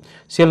 यो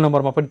सेल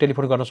नम्बरमा पनि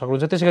टेलिफोन गर्न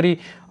सक्नुहुन्छ त्यसै गरी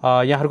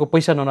यहाँहरूको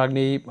पैसा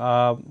नलाग्ने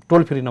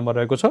टोल फ्री नम्बर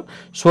रहेको छ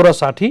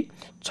 1660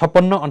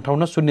 56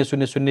 58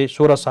 000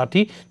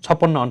 1660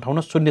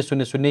 56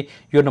 58 000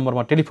 यो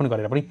नम्बरमा टेलिफोन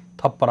गरेर पनि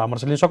थप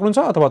परामर्श लिन सक्नुहुन्छ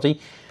अथवा चाहिँ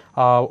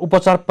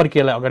उपचार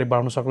प्रक्रियालाई अगाडि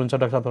बढाउन सक्नुहुन्छ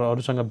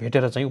डाक्टरहरूसँग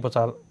भेटेर चाहिँ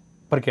उपचार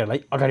प्रक्रियालाई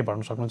अगाडि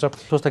बढाउन सक्नुहुन्छ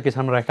स्वस्थ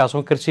किसानमा रहेका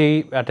छौँ कृषि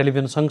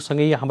टेलिभिजन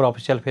सँगसँगै हाम्रो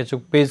अफिसियल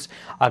फेसबुक पेज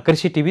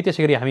कृषि टिभी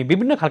त्यसै गरी हामी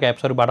विभिन्न खालका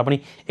एप्सहरूबाट पनि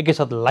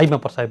एकैसाथ लाइभमा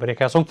प्रसारित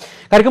गरिरहेका छौँ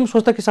कार्यक्रम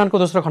स्वस्थ किसानको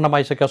दोस्रो खण्डमा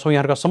आइसकेका छौँ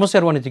यहाँहरूका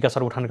समस्याहरू अनि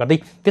जिज्ञासाहरू उठान गर्दै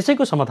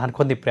त्यसैको समाधान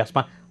खोज्ने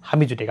प्रयासमा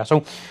हामी जुटेका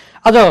छौँ।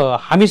 आज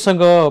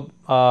हामीसँग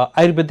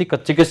आयुर्वेदिक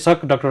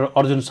चिकित्सक डाक्टर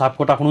अर्जुन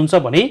सापकोटा हुनुहुन्छ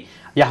भने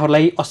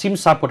यहाँहरूलाई असीम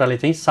सापकोटाले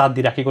चाहिँ साथ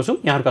दिइराखेको छु।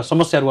 यहाँहरूका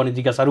समस्याहरू अनि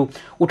जिज्ञासाहरू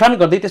उठान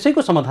गर्दै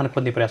त्यसैको समाधान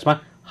खोज्ने प्रयासमा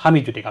हामी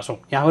जुटेका छौँ।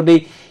 यहाँहरूले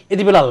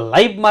यति बेला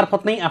लाइभ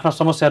मार्फत नै आफ्ना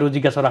समस्याहरू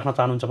जिज्ञासाहरू राख्न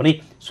चाहनुहुन्छ भने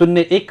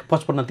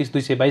 015530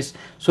 222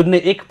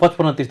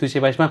 015530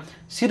 222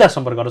 सिधा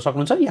सम्पर्क गर्न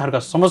सक्नुहुन्छ। यहाँहरूका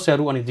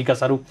समस्याहरू अनि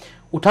जिज्ञासाहरू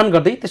उठान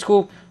गर्दै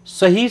त्यसको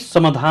सही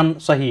समाधान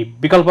सही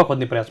विकल्प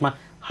खोज्ने प्रयासमा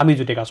हामी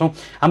जुटेका छौँ।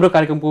 हाम्रो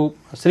कार्यक्रमको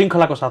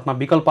श्रृङ्खलाको साथमा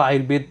विकल्प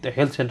आयुर्वेद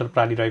हेल्थ सेन्टर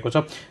प्रणाली रहेको छ,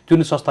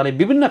 जुन संस्थाले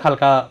विभिन्न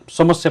खालका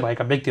समस्या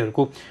भएका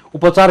व्यक्तिहरूको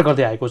उपचार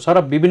गर्दै आएको छ र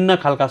विभिन्न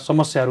खालका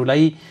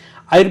समस्याहरूलाई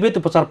आयुर्वेद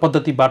उपचार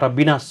पद्धतिबाट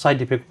बिना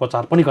साइड इफेक्ट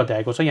उपचार पनि गर्दै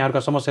आएको छ। यहाँहरूका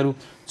समस्याहरू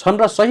छन्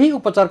र सही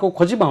उपचारको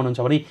खोजीमा हुनुहुन्छ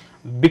भने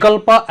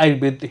विकल्प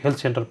आयुर्वेद हेल्थ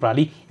सेन्टर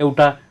प्रणाली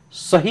एउटा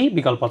सही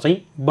विकल्प चाहिँ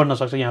बन्न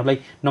सक्छ। यहाँहरूलाई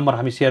नम्बर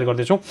हामी सेयर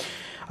गर्दैछौँ।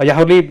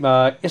 यहाँहरूले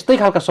यस्तै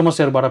खालका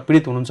समस्याहरूबाट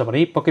पीडित हुनुहुन्छ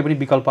भने पक्कै पनि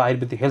विकल्प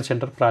आयुर्वेदिक हेल्थ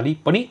सेन्टर प्रणाली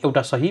पनि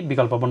एउटा सही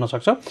विकल्प बन्न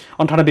सक्छ।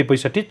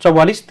 9865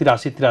 44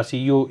 83 83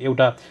 यो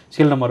एउटा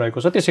सेल नम्बर रहेको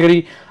छ। त्यसै गरी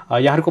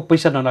यहाँहरूको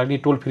पैसा नलाग्ने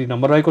टोल फ्री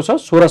नम्बर रहेको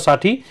छ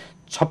 1660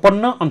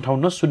 56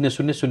 58 000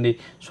 1660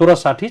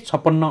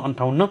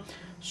 56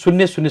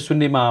 58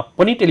 000 मा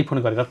पनि टेलिफोन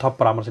गरेर थप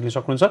परामर्श लिन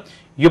सक्नुहुन्छ।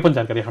 यो पनि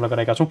जानकारी यहाँलाई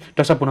गराएका छौँ।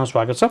 डाक्टर साहब पुनः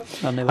स्वागत छ।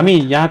 हामी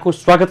यहाँको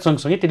स्वागत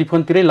सँगसँगै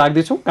टेलिफोनतिरै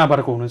लाग्दैछौँ।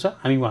 कहाँबाट को हुनुहुन्छ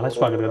हामी उहाँलाई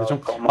स्वागत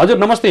गर्दैछौँ। हजुर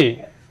नमस्ते।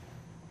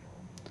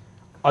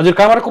 हजुर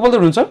कहाँबाट को बोल्दै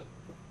हुनुहुन्छ?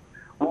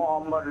 म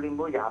अमर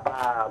लिम्बू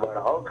झापाबाट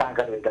हो,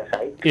 काँकरभिट्टा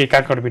साइड। ए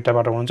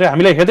काँकरभिट्टाबाट हुनुहुन्छ।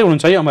 हामीलाई हेर्दै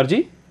हुनुहुन्छ है अमरजी?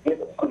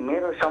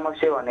 मेरो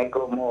समस्या भनेको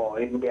म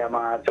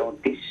इन्डियामा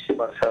 34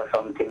 वर्ष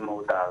समथिङ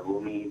म उता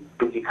घुमी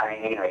टुकी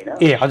खाएँ होइन।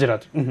 ए हजुर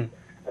हजुर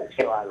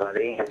सेवा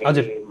गरेँ।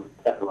 हजुर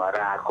घर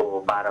आएको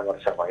 12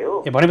 वर्ष भयो।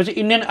 ए भनेपछि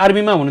इन्डियन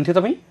आर्मीमा हुनुहुन्थ्यो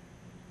तपाईँ?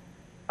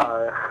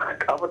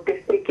 अब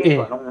त्यस्तै के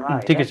भनौँ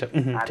न। ठिकै छ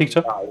ठिक छ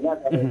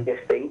होइन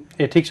त्यस्तै।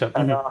 ए ठिक छ।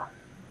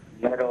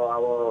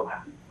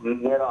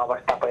 मेरो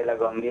अवस्था पहिला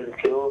गम्भीर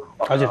थियो,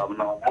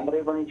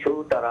 राम्रै पनि छु,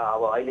 तर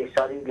अब अहिले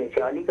शरीरले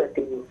चाहिँ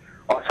अलिकति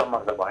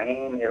असमर्थ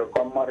भएँ। मेरो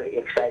कम्मर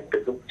एक साइड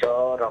दुख्छ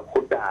र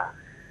खुट्टा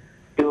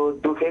त्यो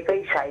दुखेकै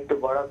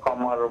साइडबाट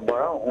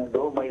कम्मरबाट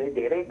उँधो मैले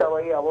धेरै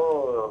दबाई अब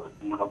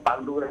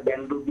पाल्डु र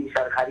बेङ्गलुरू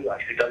सरकारी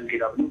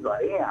हस्पिटलतिर पनि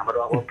गरेँ।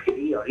 हाम्रो अब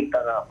फेरि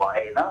तर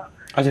भएन।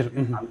 हजुर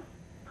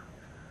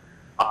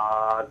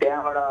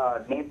त्यहाँबाट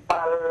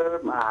नेपाल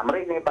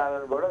हाम्रै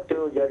नेपालबाट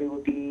त्यो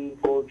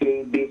जडीबुटीको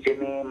केही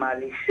बेच्ने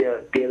मालिस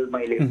तेल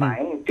मैले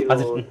पाएँ। त्यो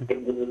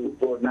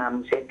तेलको नाम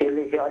चाहिँ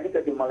त्यसले चाहिँ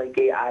अलिकति मलाई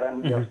केही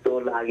आराम जस्तो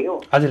लाग्यो।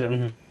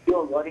 त्यो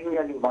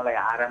गरिन्जेली मलाई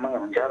आरामै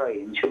हुन्छ र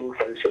हिँड्छु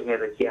खेल्छु।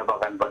 मेरो चिया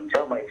बगान पनि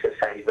छ, म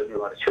एक्सर्साइज पनि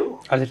गर्छु।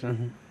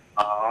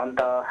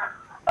 अन्त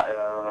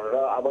र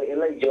अब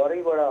यसलाई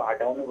जरैबाट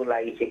हटाउनुको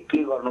लागि चाहिँ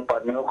के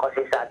गर्नुपर्ने हो?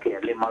 कसै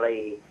साथीहरूले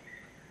मलाई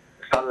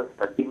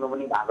दिनु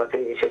पनि भएको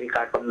थियो, यसरी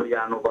काठमाडौँ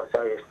जानुपर्छ,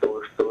 यस्तो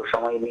यस्तो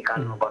समय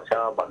निकाल्नुपर्छ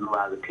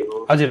भन्नुभएको थियो।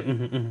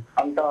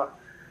 अन्त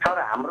सर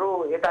हाम्रो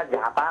यता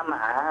झापामा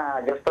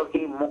जस्तो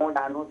कि म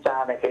जानु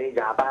चाहँदाखेरि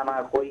झापामा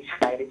कोही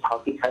साइड छ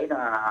कि छैन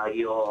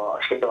यो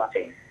सेवा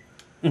चाहिँ?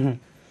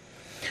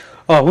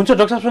 हुन्छ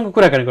डाक्टर साहबसँग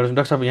कुराकानी गर्छौँ।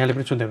 डाक्टर साहब यहाँले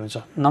पनि सुन्दै हुनुहुन्छ?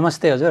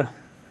 नमस्ते हजुर।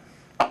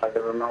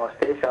 हजुर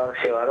नमस्ते सर।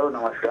 सेवारो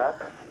नमस्कार।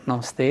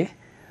 नमस्ते।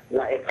 ल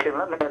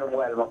एकछिनमा मेरो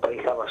मोबाइलमा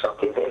पैसा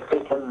सकिन्छ,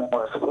 एकैछिन म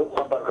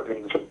सम्पर्क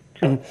लिन्छु।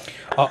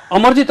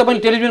 अमरजी तपाईँ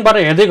टेलिभिजनबाट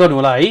हेर्दै गर्नु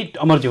होला है।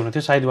 अमरजी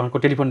हुनुहुन्थ्यो, सायद उहाँको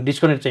टेलिफोन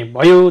डिस्कनेक्ट चाहिँ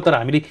भयो, तर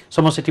हामीले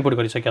समस्या टिपोट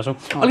गरिसकेका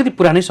छौँ। अलिकति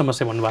पुरानै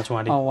समस्या भन्नुभएको छ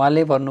उहाँले।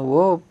 उहाँले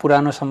भन्नुभयो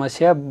पुरानो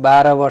समस्या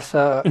 12 वर्ष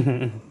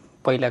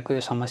पहिलाको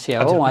यो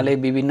समस्या हो। उहाँले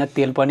विभिन्न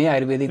तेल पनि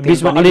आयुर्वेदिक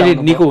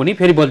निको हुने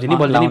फेरि बल्झिने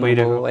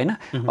भइरहेको होइन।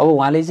 अब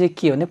उहाँले चाहिँ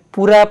के भने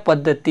पुरा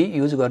पद्धति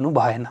युज गर्नु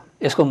भएन।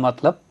 यसको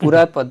मतलब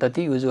पुरा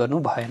पद्धति युज गर्नु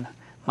भएन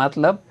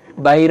मतलब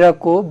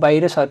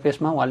बाहिर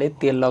सर्फेसमा उहाँले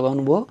तेल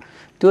लगाउनु भयो।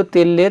 त्यो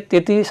तेलले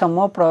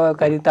त्यतिसम्म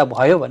प्रभावकारिता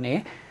भयो भने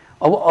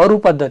अब अरू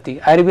पद्धति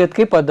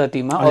आयुर्वेदकै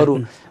पद्धतिमा अरू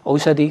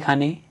औषधि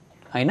खाने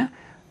होइन,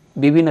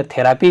 विभिन्न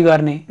थेरापी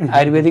गर्ने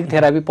आयुर्वेदिक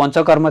थेरापी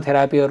पञ्चकर्म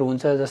थेरापीहरू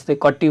हुन्छ। जस्तै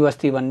कट्टी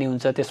बस्ती भन्ने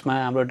हुन्छ, त्यसमा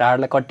हाम्रो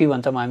ढाडलाई कट्टी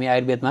भन्छौँ हामी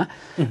आयुर्वेदमा।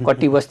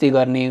 कट्टी बस्ती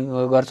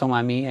गर्छौँ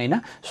हामी होइन,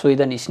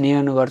 स्वेदन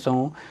स्नेहन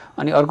गर्छौँ।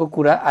 अनि अर्को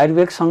कुरा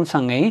आयुर्वेद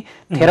सँगसँगै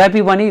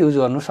थेरापी पनि युज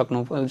गर्नु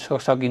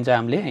सकिन्छ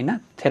हामीले होइन,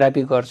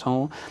 थेरापी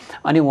गर्छौँ।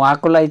 अनि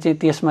उहाँको लागि चाहिँ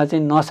त्यसमा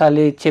चाहिँ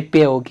नसाले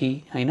चेप्पे हो कि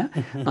होइन,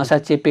 नसा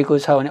चेप्पेको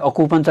छ भने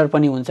अकुपञ्चर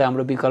पनि हुन्छ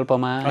हाम्रो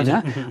विकल्पमा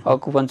होइन,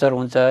 अकुपञ्चर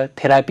हुन्छ,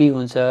 थेरापी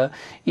हुन्छ।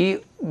 यी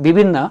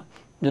विभिन्न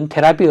जुन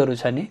थेरापीहरू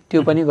छ नि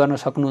त्यो पनि गर्न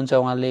सक्नुहुन्छ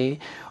उहाँले।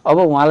 अब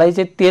उहाँलाई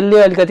चाहिँ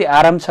तेलले अलिकति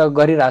आराम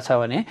गरिरहेछ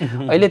भने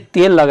अहिले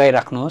तेल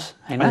लगाइराख्नुहोस्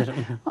होइन।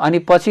 अनि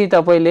पछि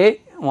तपाईँले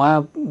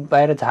उहाँ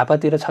बाहिर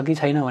झापातिर छ कि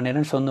छैन भनेर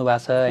पनि सोध्नु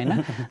भएको छ होइन।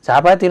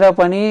 झापातिर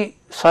पनि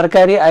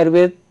सरकारी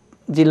आयुर्वेद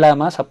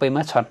जिल्लामा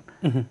सबैमा छन्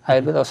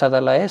आयुर्वेद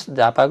औषधालय।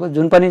 झापाको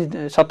जुन पनि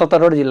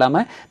 77वटा जिल्लामा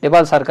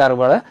नेपाल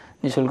सरकारबाट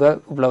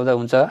निःशुल्क उपलब्ध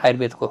हुन्छ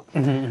आयुर्वेदको।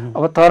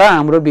 अब तर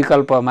हाम्रो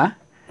विकल्पमा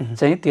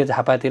चाहिँ त्यो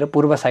झापातिर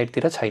पूर्व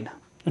साइडतिर छैन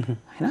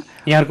हैन।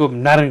 यहाँको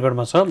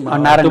नारायणगढमा छ,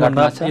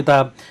 नारायणगढमा छ,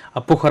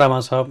 यता पोखरामा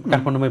छ,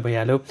 काठमाडौँमै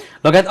भइहाल्यो,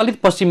 लगायत अलिक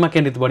पश्चिममा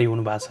केन्द्रित बढी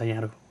हुनु भएको छ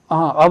यहाँहरु।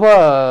 अब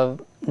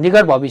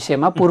निकट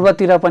भविष्यमा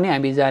पूर्वतिर पनि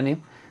हामी जाने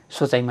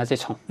सोचाइमा चाहिँ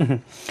छौँ।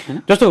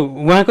 जस्तो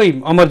उहाँकै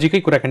अमरजीकै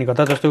कुराकानी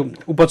गर्दा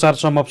जस्तो उपचार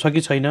सम्भव छ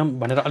कि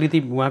छैन भनेर अलिकति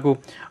उहाँको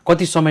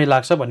कति समय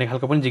लाग्छ भन्ने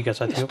खालको पनि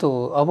जिज्ञासा थियो। यस्तो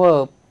अब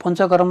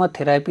पञ्चकर्म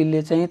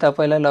थेरापीले चाहिँ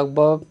तपाईँलाई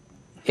लगभग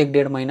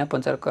 1-1.5 महिना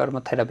पञ्चकर्म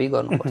थेरापी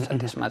गर्नुपर्छ।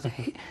 त्यसमा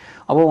चाहिँ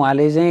अब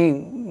उहाँले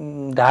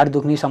चाहिँ ढाड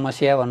दुख्ने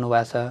समस्या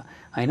भन्नुभएको छ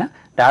होइन,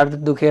 ढाड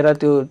दुखेर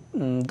त्यो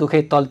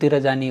दुखै तलतिर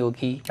जाने हो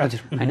कि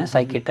होइन,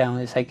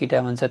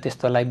 साइकिटा भन्छ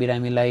त्यस्तोलाई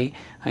बिरामीलाई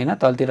होइन,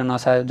 तलतिर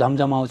नसा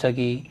झमझमाउँछ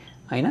कि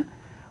होइन।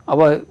 अब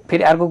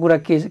फेरि अर्को कुरा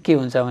के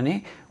हुन्छ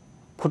भने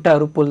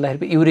खुट्टाहरू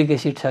पोल्दाखेरि युरिक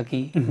एसिड छ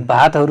कि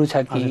भातहरू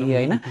छ कि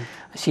होइन,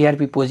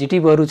 सिआरपी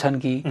पोजिटिभहरू छन्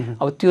कि,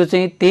 अब त्यो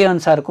चाहिँ त्यही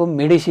अनुसारको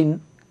मेडिसिन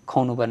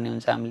खुवाउनु पर्ने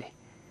हुन्छ हामीले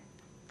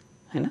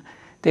होइन।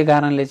 त्यही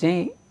कारणले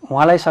चाहिँ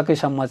उहाँलाई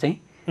सकेसम्म चाहिँ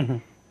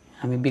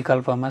हामी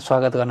विकल्पमा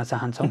स्वागत गर्न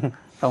चाहन्छौँ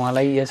र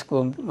उहाँलाई यसको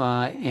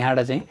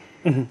यहाँबाट चाहिँ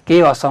केही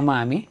हदसम्म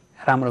हामी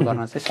राम्रो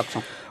गर्न चाहिँ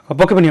सक्छौँ।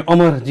 पक्कै पनि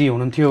अमरजी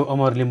हुनुहुन्थ्यो,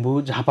 अमर लिम्बू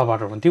झापाबाट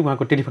हुनुहुन्थ्यो,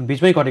 उहाँको टेलिफोन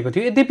बिचमै कटेको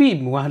थियो। यद्यपि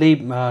उहाँले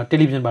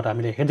टेलिभिजनबाट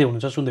हामीले हेर्दै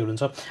हुनुहुन्छ, सुन्दै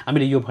हुनुहुन्छ,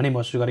 हामीले यो भने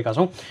महसुस गरेका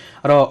छौँ।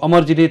 र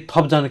अमरजीले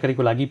थप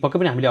जानकारीको लागि पक्कै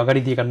पनि हामीले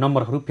अगाडि दिएका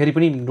नम्बरहरू फेरि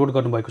पनि नोट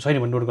गर्नुभएको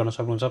छैन भने नोट गर्न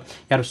सक्नुहुन्छ,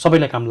 यहाँहरू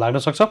सबैलाई काम लाग्न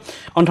सक्छ।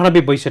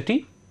 98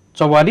 62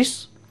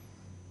 44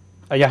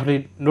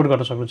 यहाँहरूले नोट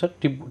गर्न सक्नुहुन्छ,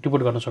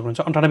 टिपोट गर्न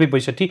सक्नुहुन्छ। 98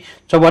 62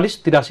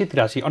 44 83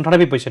 83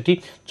 98 62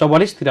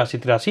 44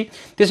 83 83।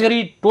 त्यसै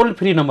गरी टोल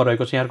फ्री नम्बर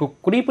रहेको छ, यहाँहरूको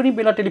कुनै पनि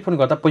बेला टेलिफोन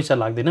गर्दा पैसा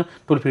लाग्दैन,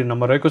 टोल फ्री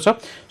नम्बर रहेको छ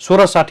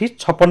 1660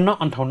 56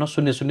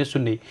 58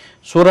 000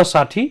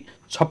 1660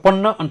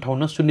 56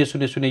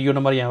 58 000। यो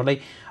नम्बर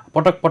यहाँहरूलाई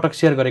पटक पटक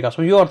सेयर गरेका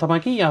छौँ। यो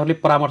अर्थमा कि यहाँहरूले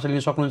परामर्श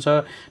लिन सक्नुहुन्छ,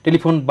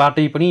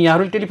 टेलिफोनबाटै पनि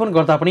यहाँहरूले टेलिफोन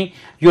गर्दा पनि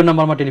यो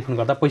नम्बरमा टेलिफोन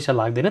गर्दा पैसा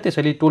लाग्दैन,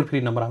 त्यसैले टोल फ्री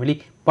नम्बर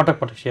हामीले पटक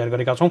पटक सेयर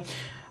गरेका छौँ।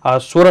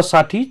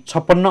 1660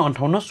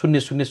 56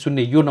 58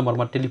 000 यो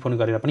नम्बरमा टेलिफोन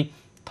गरेर पनि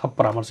थप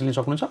परामर्श लिन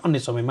सक्नुहुन्छ। अन्य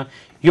समयमा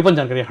यो पनि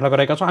जानकारी यहाँ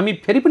गरेका छौँ। हामी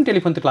फेरि पनि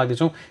टेलिफोनतिर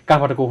लाग्दैछौँ,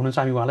 कहाँबाट को हुनुहुन्छ,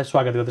 हामी उहाँलाई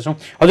स्वागत गर्दैछौँ।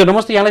 हजुर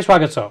नमस्ते, यहाँलाई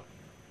स्वागत छ।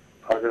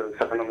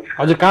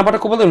 हजुर कहाँबाट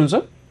को बोल्दै हुनुहुन्छ?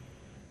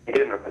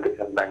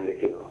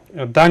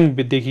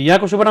 दाङदेखि।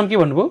 यहाँको शुभ नाम के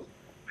भन्नुभयो?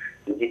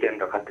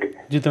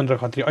 जितेन्द्र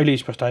खत्री। अहिले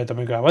स्पष्ट आयो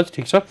तपाईँको आवाज,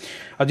 ठिक छ।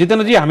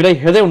 जितेन्द्रजी हामीलाई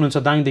हेर्दै हुनुहुन्छ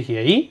दाङदेखि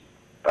है?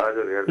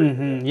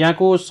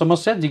 यहाँको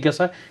समस्या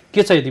जिज्ञासा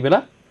के छ यति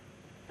बेला?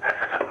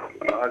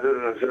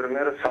 हजुर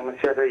मेरो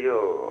समस्या चाहिँ यो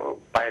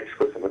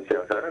पाइल्सको समस्या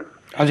हो सर।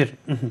 हजुर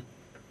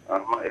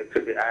म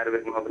एकचोटि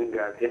आयुर्वेदमा पनि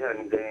गएको थिएँ,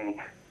 अनि चाहिँ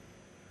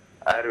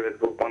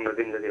आयुर्वेदको 15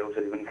 दिन जति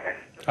औषधि पनि खाएँ।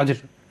 हजुर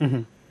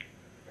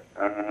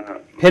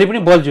फेरि पनि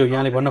बल्झ्यो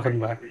यहाँले भन्न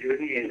खोज्नुभयो?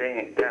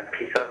 त्यहाँ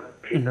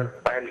फिसर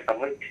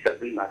पाइल्ससँगै फिसर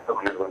पनि भएको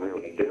भनेर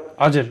भन्नुहुन्थ्यो।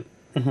 हजुर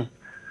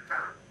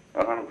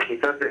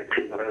फिसर चाहिँ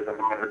ठिक भएर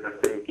मेरो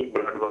जस्तै कि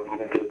ब्लड गर्नु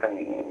त्यो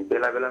चाहिँ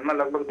बेला बेलामा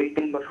लगभग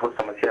 2-3 वर्षको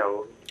समस्या हो।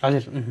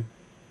 हजुर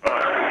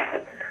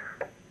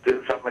त्यो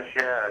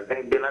समस्या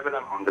चाहिँ बेला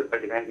बेलामा हुन्छ,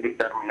 कहिले काहीँ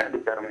 2-4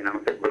 महिनामा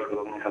चाहिँ ब्लड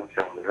गर्नु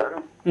समस्या हुन्छ।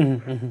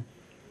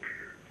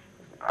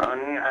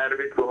 अनि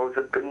आयुर्वेदको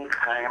औषध पनि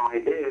खाएँ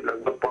मैले,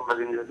 लगभग 15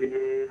 दिन जति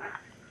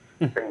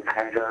चाहिँ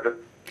खाएँ सर।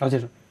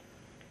 हजुर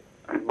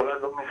ब्लड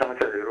गर्नु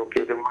समस्या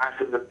रोकियो, त्यो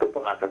मासु जस्तो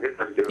पकाएको छ क्या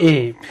सर।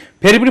 ए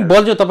फेरि पनि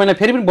बल्झ्यो तपाईँलाई?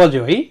 फेरि पनि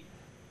बल्झ्यो है?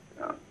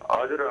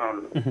 हजुर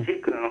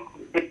ठिक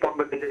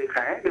 15 दिन जति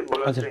खाएँ, त्यो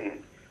ब्लड चाहिँ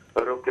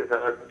रोक्यो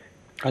सर।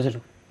 हजुर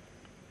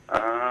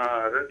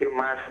र त्यो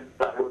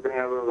मासु चाहिँ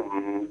अब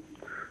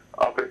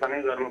अपरेसनै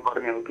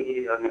गर्नुपर्ने हो कि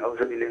अनि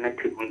औषधिले नै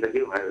ठिक हुन्छ कि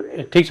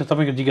भनेर। ठिक छ,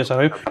 तपाईँको जिज्ञासा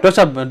रह्यो।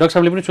 डाक्टर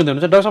साहबले पनि सुन्दै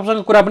हुनुहुन्छ, डाक्टर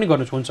साहबसँग कुरा पनि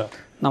गर्नु हुन्छ।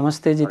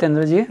 नमस्ते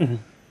जितेन्द्रजी।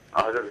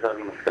 हजुर सर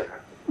नमस्कार।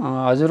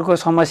 हजुरको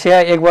समस्या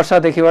 1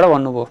 वर्षदेखिबाट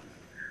भन्नुभयो?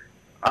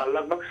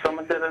 लगभग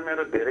समस्या त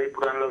मेरो धेरै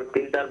पुरानो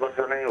 3-4 वर्ष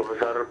नै हो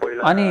सर।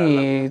 पहिला अनि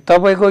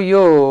तपाईँको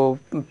यो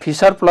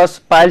फिसर प्लस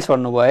पाइल्स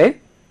भन्नुभयो है?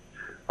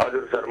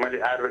 हजुर सर मैले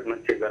आयुर्वेदमा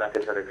चेक गराएको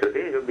थिएँ सर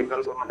एकचोटि, यो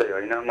विकल्पमा चाहिँ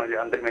होइन, मैले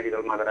अन्त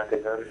मेडिकलमा गराएको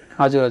थिएँ सर।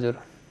 हजुर हजुर।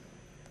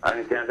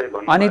 अनि त्यहाँ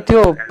चाहिँ अनि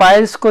त्यो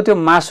पाइल्सको त्यो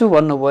मासु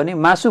भन्नुभयो नि,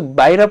 मासु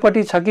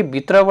बाहिरपट्टि छ कि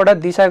भित्रबाट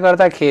दिशा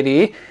गर्दाखेरि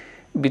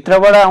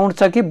भित्रबाट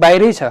आउँछ कि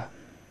बाहिरै छ?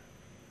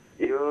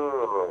 यो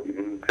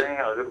चाहिँ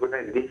हजुरको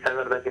चाहिँ दिशा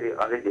गर्दाखेरि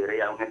अझै धेरै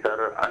आउने सर,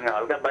 अनि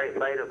हल्का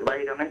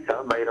बाहिर नै छ,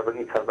 बाहिर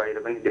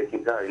पनि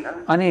देखिन्छ होइन।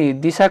 अनि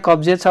दिशा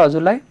कब्जियत छ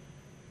हजुरलाई?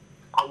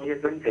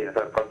 कब्जियत पनि छैन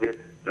सर, कब्जियत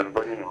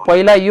पनि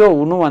पहिला यो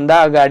हुनुभन्दा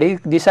अगाडि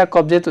दिशा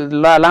कब्जियत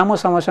लामो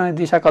समयसम्म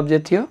दिशा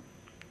कब्जियत थियो?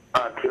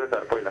 थियो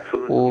सर पहिला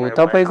सुरु। हो,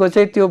 तपाईँको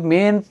चाहिँ त्यो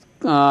मेन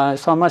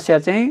समस्या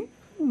चाहिँ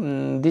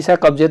दिशा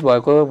कब्जियत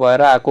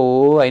भएर आएको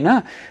हो होइन।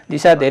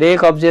 दिशा धेरै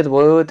कब्जियत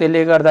भयो,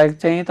 त्यसले गर्दा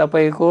चाहिँ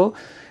तपाईँको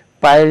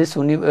पाइल्स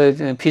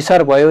हुने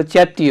फिसर भयो,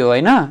 च्यातियो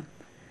होइन।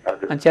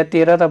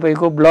 च्यातिएर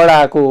तपाईँको ब्लड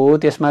आएको हो,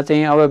 त्यसमा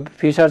चाहिँ अब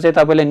फिसर चाहिँ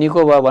तपाईँले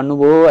निको भयो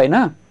भन्नुभयो होइन।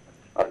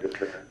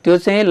 त्यो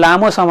चाहिँ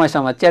लामो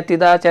समयसम्म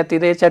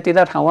च्यातिँदै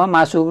ठाउँमा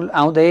मासु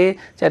आउँदै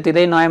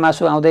च्यातिँदै नयाँ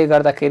मासु आउँदै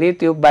गर्दाखेरि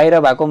त्यो बाहिर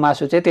भएको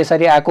मासु चाहिँ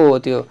त्यसरी आएको हो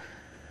त्यो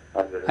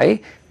है।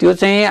 त्यो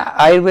चाहिँ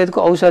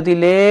आयुर्वेदको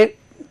औषधिले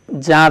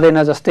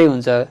जाँदैन जस्तै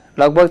हुन्छ।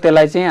 लगभग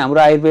त्यसलाई चाहिँ हाम्रो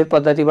आयुर्वेद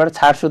पद्धतिबाट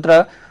छारसूत्र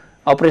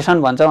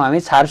अपरेसन भन्छौँ हामी,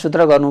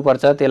 छारसूत्र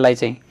गर्नुपर्छ त्यसलाई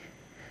चाहिँ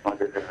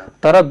हजुर सर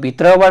तर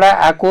भित्रबाट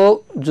आएको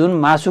जुन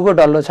मासुको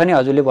डल्लो छ नि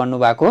हजुरले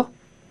भन्नुभएको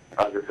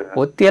हजुर सर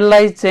हो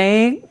त्यसलाई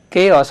चाहिँ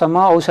केही हदसम्म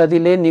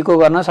औषधिले निको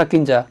गर्न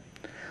सकिन्छ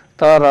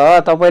तर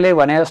तपाईँले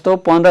भने जस्तो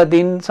 15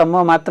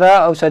 दिनसम्म मात्र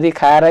औषधि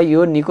खाएर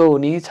यो निको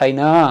हुने छैन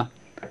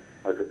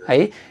है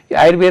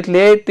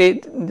आयुर्वेदले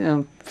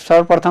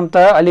सर्वप्रथम त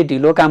अलि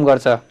ढिलो काम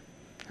गर्छ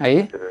है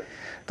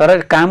तर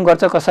काम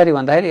गर्छ कसरी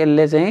भन्दाखेरि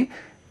यसले चाहिँ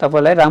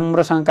तपाईलाई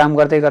राम्रोसँग काम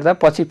गर्दै गर्दा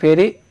पछि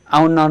फेरि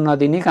आउन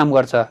नदिने काम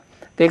गर्छ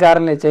त्यही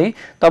कारणले चाहिँ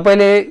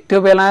तपाईले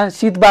त्यो बेला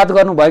शीतबात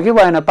गर्नुभयो कि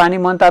भएन पानी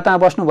मनतातोमा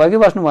बस्नुभयो कि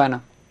बस्नु भएन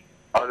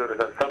हजुर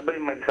सर सबै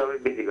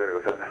विधि गरेको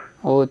सर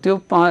हो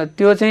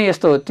त्यो चाहिँ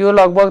यस्तो हो त्यो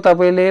लगभग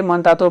तपाईले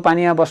मनतातो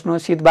पानीमा बस्नु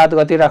शीतबात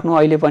गरिराख्नु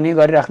अहिले पनि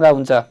गरिराख्दा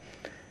हुन्छ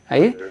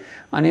है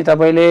अनि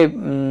तपाईले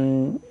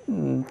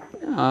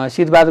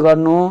शीतबात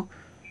गर्नु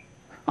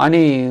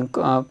अनि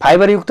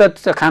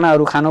फाइबरयुक्त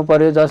खानाहरू खानु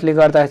पर्यो जसले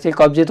गर्दा चाहिँ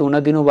कब्जियत हुन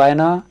दिनु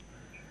भएन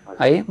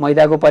है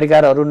मैदाको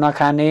परिकारहरू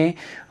नखाने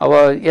अब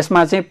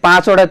यसमा चाहिँ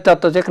 5 वटा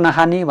तत्त्व चाहिँ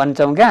नखाने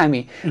भन्छौँ क्या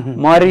हामी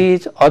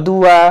मरिच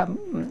अदुवा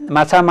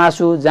माछा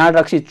मासु जाँड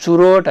रक्सी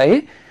चुरोट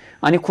है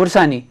अनि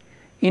खुर्सानी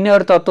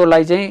यिनीहरू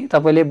तत्त्वलाई चाहिँ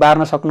तपाईले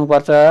बार्न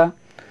सक्नुपर्छ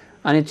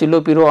अनि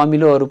चिल्लो पिरो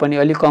अमिलोहरू पनि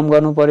अलि कम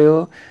गर्नु पर्यो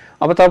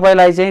अब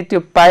तपाईलाई चाहिँ त्यो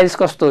पाइल्स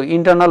कस्तो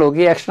इन्टरनल हो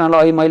कि एक्सटर्नल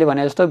अहिले मैले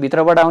भने जस्तो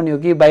भित्रबाट आउने हो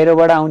कि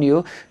बाहिरबाट आउने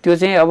हो त्यो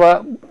चाहिँ अब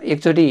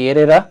एकचोटि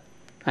हेरेर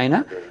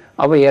हैन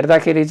अब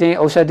हेर्दाखेरि चाहिँ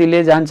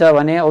औषधिले जान्छ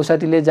भने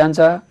औषधिले जान्छ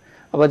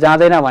अब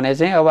जाँदैन भने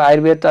चाहिँ अब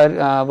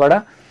आयुर्वेदबाट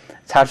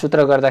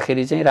छाडसूत्र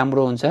गर्दाखेरि चाहिँ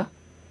राम्रो हुन्छ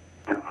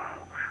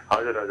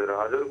हजुर हजुर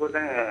हजुरको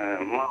चाहिँ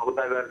म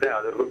उता गर्दै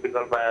हजुरको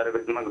विकल्प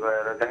आयुर्वेदमा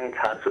गएर चाहिँ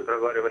छाडसूत्र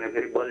गर्यो भने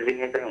फेरि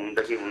बल्झिने चाहिँ हुन्छ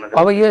कि हुन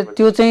अब यो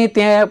त्यो चाहिँ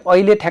त्यहाँ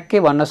अहिले ठ्याक्कै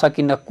भन्न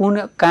सकिन्न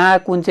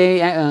कुन चाहिँ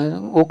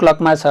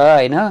ओक्लकमा छ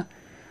हैन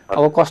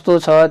अब कस्तो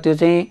छ त्यो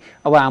चाहिँ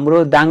अब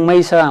हाम्रो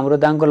दाङमै छ हाम्रो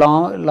दाङको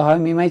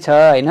लहमीमै छ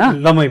हैन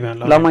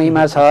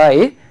लमईमा छ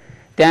है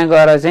त्यहाँ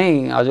गएर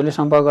चाहिँ हजुरले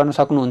सम्पर्क गर्न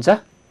सक्नुहुन्छ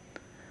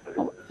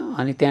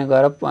अनि त्यहाँ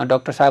गएर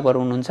डाक्टर साहबहरु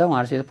हुनुहुन्छ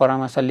उहाँहरुसित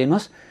परामर्श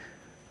लिनुस्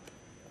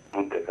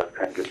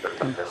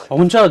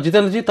हुन्छ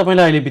जितेन्द्रजी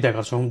तपाईलाई अहिले बिदा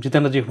गर्छौं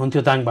जितेन्द्रजी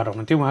हुनुहुन्थ्यो दाङबाट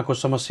हुनुहुन्थ्यो उहाँको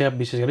समस्या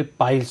विशेष गरी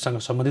पाइल्ससँग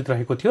सम्बन्धित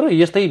रहेको थियो र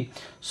यस्तै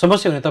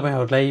समस्या हुने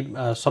तपाईहरुलाई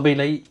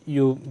सबैलाई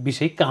यो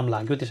विषय काम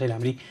लाग्यो त्यसैले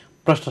हामी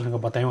प्रश्नसँग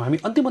बतायौं हामी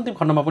अन्तिम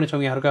खण्डमा पनि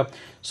छौं यहाँहरुका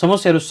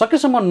समस्याहरु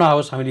सकेसम्म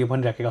नआओस् हामीले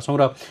भनिराखेका छौं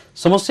र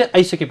समस्या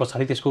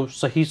आइसकेपछि त्यसको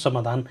सही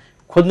समाधान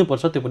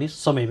खोज्नुपर्छ त्यो पनि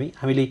समयमै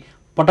हामीले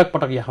पटक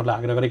यहाँहरुलाई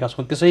आग्रह गरेका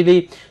छौं त्यसैले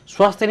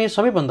स्वास्थ्य नै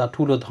सबैभन्दा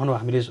ठूलो धन हो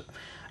हामीले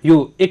यो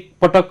एक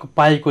पटक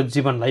पाएको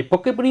जीवनलाई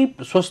पक्कै पनि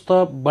स्वस्थ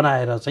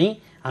बनाएर चाहिँ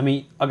हामी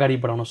अगाडि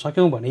बढाउन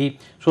सक्यौं भने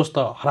स्वस्थ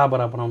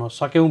हराभरा बनाउन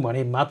सक्यौं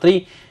भने मात्रै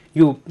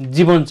यो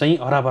जीवन चाहिँ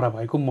हराभरा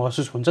भएको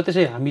महसुस हुन्छ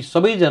त्यसैले हामी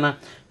सबैजना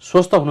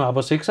स्वस्थ हुनु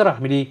आवश्यक छ र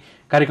हामीले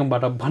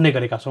कार्यक्रमबाट भन्ने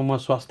गरेका छौं म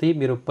स्वास्थ्य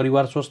मेरो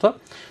परिवार स्वस्थ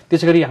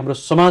त्यसैगरी हाम्रो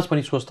समाज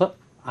पनि स्वस्थ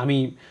हामी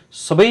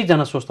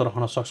सबैजना स्वस्थ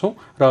रहन सक्छौं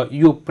र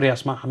यो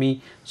प्रयासमा हामी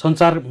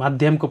सञ्चार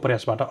माध्यमको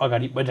प्रयासबाट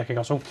अगाडि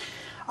बढिरहेका छौं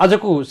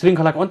आजको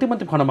श्रृंखलाको अन्तिम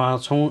खण्डमा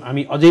छौं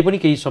हामी अझै पनि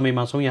केही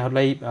समयमा छौं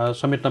यहाँहरुलाई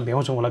समेट्न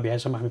भ्याउँछौं होला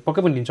भ्याएसम्म हामी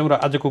पक्कै पनि लिन्छौं र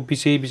आजको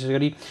विषय विशेष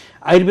गरी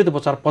आयुर्वेद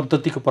उपचार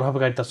पद्धतिको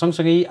प्रभावकारिता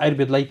सँगसँगै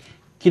आयुर्वेदलाई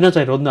किन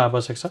चाहिँ रोज्न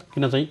आवश्यक छ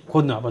किन चाहिँ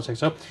खोज्न आवश्यक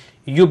छ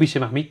यो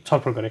विषयमा हामी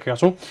छलफल गरिरहेका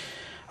छौं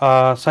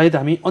सायद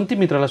हामी अन्तिम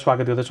मित्रलाई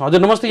स्वागत गर्दैछौं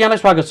हजुर नमस्ते यहाँलाई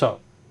स्वागत छ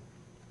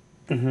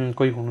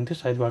कोही हुनुहुन्थ्यो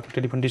सायद उहाँको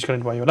टेलिफोन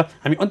डिस्कनेक्ट भयो होला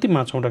हामी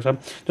अन्तिममा छौं डाक्टर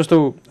साहब जस्तो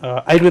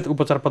आयुर्वेद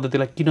उपचार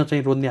पद्धतिलाई किन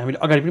चाहिँ रोज्ने हामीले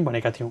अगाडि पनि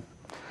भनेका थियौं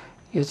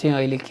यो चाहिँ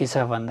अहिले के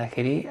छ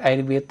भन्दाखेरि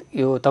आयुर्वेद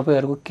यो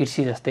तपाईहरुको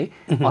कृषि जस्तै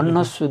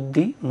अन्न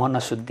शुद्धि मन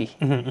शुद्धि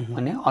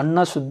भने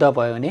अन्न शुद्ध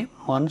भयो भने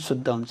मन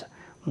शुद्ध हुन्छ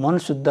मन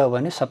शुद्ध भयो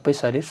भने सबै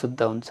शरीर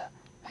शुद्ध हुन्छ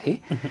है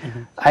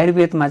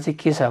आयुर्वेदमा चाहिँ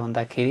के छ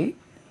भन्दाखेरि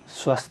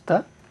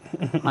स्वास्थ्य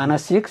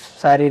मानसिक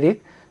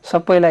शारीरिक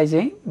सबैलाई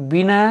चाहिँ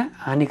बिना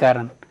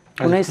हानिकारक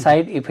कुनै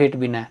साइड इफेक्ट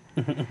बिना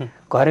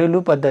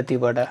घरेलु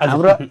पद्धतिबाट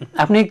हाम्रो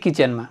आफ्नै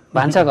किचनमा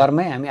भान्सा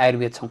घरमै हामी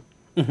आयुर्वेद छौं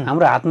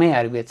हाम्रो हातमै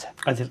आयुर्वेद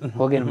छ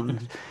हो के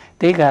भन्नुहुन्छ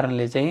त्यही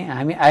कारणले चाहिँ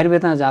हामी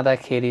आयुर्वेदमा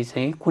जाँदाखेरि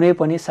चाहिँ कुनै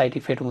पनि साइड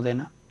इफेक्ट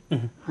हुँदैन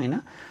हैन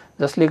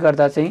जसले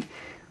गर्दा चाहिँ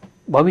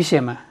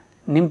भविष्यमा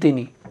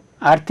निम्तिनी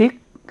आर्थिक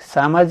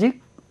सामाजिक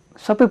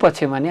सबै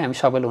पक्षमा नै हामी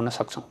सबैले हुन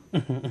सक्छौं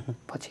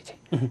पछि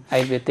चाहिँ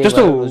आयुर्वेद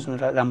त्यही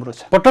राम्रो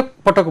छ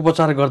पटक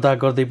उपचार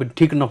गर्दै पनि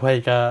ठीक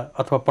नभएका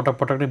अथवा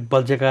पटक नै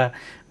बल्झेका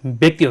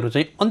व्यक्तिहरु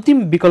चाहिँ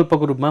अन्तिम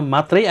विकल्पको रूपमा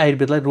मात्रै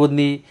आयुर्वेदलाई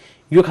रोज्ने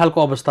यो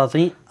खालको अवस्था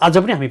चाहिँ आज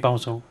पनि हामी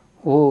पाउँछौं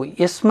हो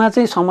यसमा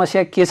चाहिँ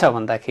समस्या के छ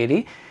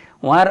भन्दाखेरि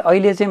उहाँहरु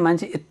अहिले चाहिँ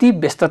मान्छे यति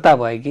व्यस्तता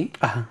भयो कि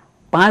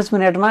 5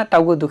 मिनेटमा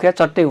टाउको दुख्या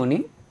चट्टै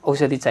हुने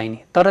औषधि चाहिने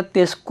तर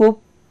त्यसको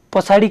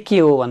पछाडी के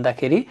हो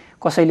भन्दाखेरि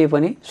कसैले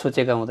पनि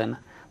सोचेका हुँदैन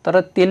तर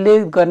त्यसले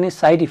गर्ने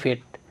साइड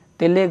इफेक्ट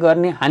त्यसले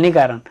गर्ने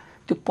हानिकारक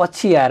त्यो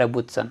पछि आएर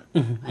बुझ्छन्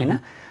हैन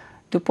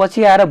त्यो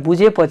पछि आएर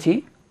बुझेपछि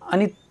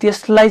अनि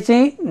त्यसलाई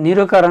चाहिँ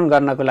निराकरण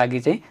गर्नको लागि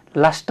चाहिँ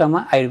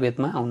लास्टमा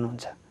आयुर्वेदमा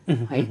आउनुहुन्छ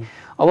है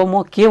अब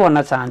म के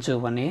भन्न चाहन्छु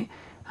भने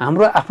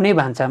हाम्रो आफ्नै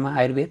भान्सामा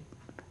आयुर्वेद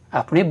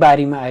आफ्नै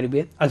बारीमा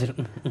आयुर्वेद हजुर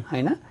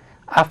हैन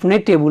आफ्नै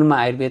टेबलमा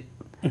आयुर्वेद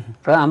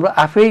र हाम्रो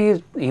आफै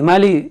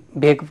हिमाली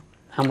भेग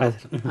हाम्रो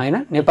होइन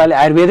नेपाली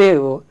आयुर्वेदै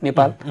हो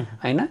नेपाल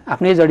होइन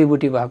आफ्नै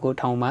जडीबुटी भएको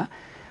ठाउँमा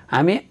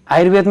हामी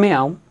आयुर्वेदमै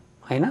आउँ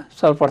होइन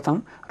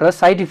सर्वप्रथम र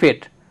साइड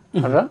इफेक्ट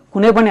र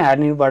कुनै पनि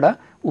हार्नीबाट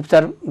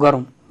उपचार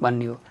गरौँ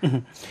भन्ने हो।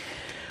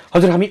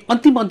 हजुर हामी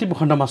अन्तिम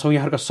खण्डमा छौँ।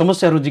 यहाँहरूका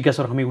समस्याहरू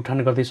जिज्ञासाहरू हामी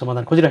उठान गर्दै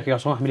समाधान खोजिराखेका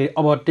छौँ। हामीले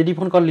अब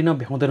टेलिफोन कल लिन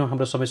भ्याउँदैनौँ,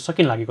 हाम्रो समय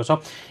सकिन लागेको छ।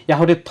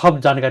 यहाँहरूले थप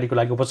जानकारीको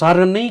लागि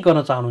उपचार नै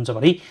गर्न चाहनुहुन्छ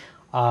भने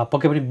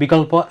पक्कै पनि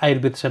विकल्प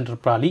आयुर्वेद सेन्टर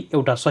प्रणाली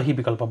एउटा सही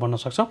विकल्प बन्न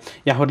सक्छ।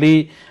 यहाँहरूले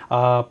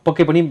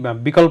पक्कै पनि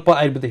विकल्प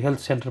आयुर्वेद हेल्थ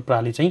सेन्टर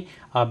प्रणाली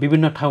चाहिँ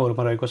विभिन्न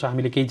ठाउँहरूमा रहेको छ।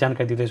 हामीले केही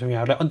जानकारी दिँदैछौँ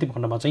यहाँहरूलाई। अन्तिम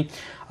खण्डमा चाहिँ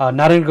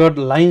नारायणगढ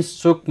लाइन्स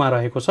चोकमा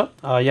रहेको छ।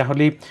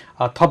 यहाँहरूले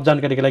थप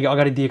जानकारीको लागि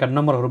अगाडि दिएका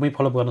नम्बरहरूमै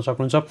फलोअप गर्न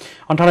सक्नुहुन्छ।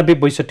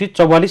 98 62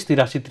 44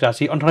 83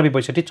 83,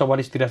 98 62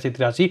 44 83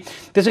 83।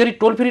 त्यसै गरी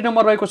टोल फ्री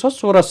नम्बर रहेको छ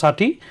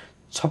 1660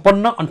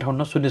 56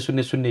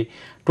 58 000।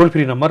 टोल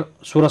फ्री नम्बर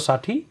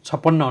 1660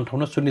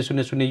 56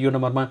 58 000। यो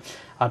नम्बरमा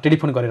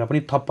टेलिफोन गरेर पनि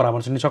थप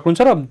परामर्श लिन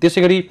सक्नुहुन्छ। र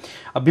त्यसै गरी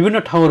विभिन्न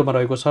ठाउँहरूमा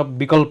रहेको छ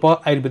विकल्प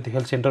आयुर्वेद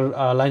हेल्थ सेन्टर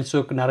लाइन्स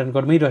चोक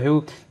नारायणगढमै रह्यो।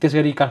 त्यसै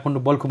गरी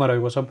काठमाडौँ बल्खुमा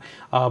रहेको छ।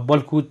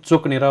 बल्खु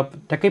चोक नेर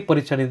ठ्याक्कै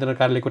परीक्षा नियन्त्रण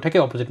कार्यालयको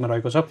ठ्याक्कै अपोजिटमा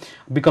रहेको छ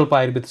विकल्प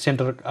आयुर्वेद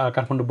सेन्टर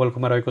काठमाडौँ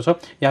बल्खुमा रहेको छ।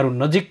 यहाँहरू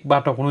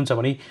नजिकबाट हुनुहुन्छ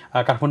भने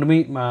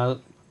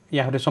काठमाडौँमै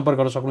यहाँहरूले सम्पर्क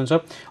गर्न सक्नुहुन्छ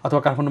अथवा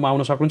काठमाडौँमा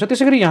आउन सक्नुहुन्छ।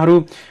 त्यसै गरी यहाँहरू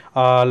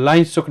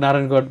लाइन्स चोक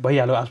नारायणगढ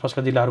भइहाल्यो,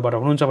 आसपासका जिल्लाहरूबाट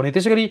हुनुहुन्छ भने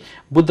त्यसै गरी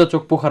बुद्ध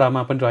चोक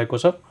पोखरामा पनि रहेको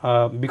छ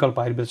विकल्प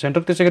आयुर्वेद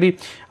सेन्टर। त्यसै गरी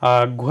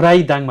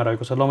घोराई दाङमा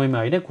रहेको छ, लमैमा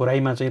होइन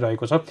घोराईमा चाहिँ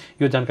रहेको छ।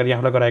 यो जानकारी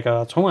यहाँलाई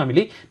गराएका छौँ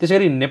हामीले। त्यसै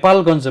गरी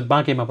नेपालगञ्ज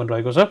बाँकेमा पनि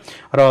रहेको छ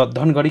र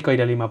धनगढी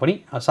कैलालीमा पनि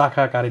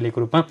शाखा कार्यालयको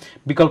रूपमा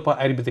विकल्प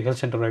आयुर्वेद हेल्थ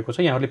सेन्टर रहेको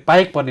छ। यहाँहरूले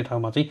पाएक पर्ने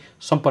ठाउँमा चाहिँ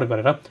सम्पर्क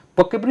गरेर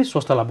पक्कै पनि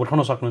स्वास्थ्य लाभ उठाउन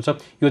सक्नुहुन्छ।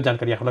 यो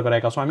जानकारी यहाँलाई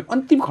गराएका छौँ। हामी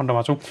अन्तिम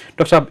खण्डमा छौँ।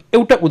 डाक्टर साहब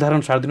एउटा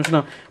उदाहरण सारिदिनुहोस्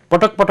न।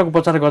 पटक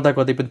उपचार गर्दा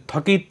गर्दै पनि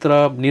थकित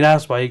र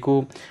निराश भएको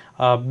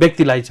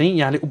व्यक्तिलाई चाहिँ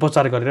यहाँले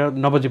उपचार गरेर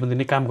नवजीवन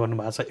दिने काम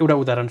गर्नुभएको छ। एउटा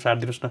उदाहरण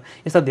सारिदिनुहोस् न।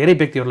 यस्ता धेरै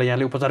व्यक्तिहरूलाई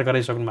यहाँले उपचार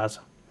गराइसक्नु भएको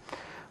छ।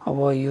 अब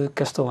यो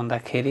कस्तो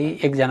भन्दाखेरि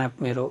एकजना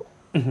मेरो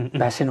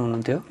भ्याक्सिन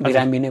हुनुहुन्थ्यो,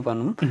 बिरामी नै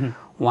भनौँ।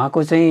 उहाँको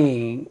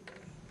चाहिँ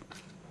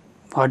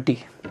हड्डी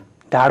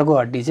ढाडको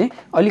हड्डी चाहिँ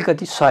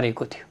अलिकति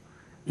सरेको थियो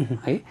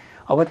है।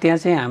 अब त्यहाँ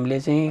चाहिँ हामीले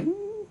चाहिँ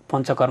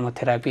पञ्चकर्म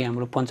थेरापी,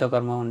 हाम्रो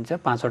पञ्चकर्म हुन्छ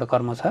 5वटा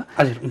कर्म छ।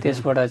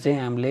 त्यसबाट चाहिँ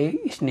हामीले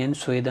स्नेन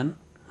स्वेदन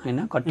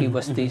होइन कट्टी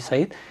बस्ती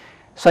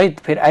सहित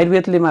फेरि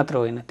आयुर्वेदले मात्र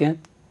होइन त्यहाँ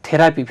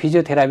थेरापी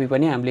फिजियोथेरापी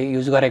पनि हामीले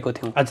युज गरेको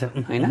थियौँ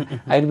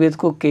होइन।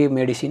 आयुर्वेदको केही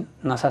मेडिसिन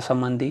नसा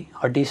सम्बन्धी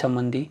हड्डी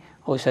सम्बन्धी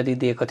औषधि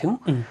दिएको थियौँ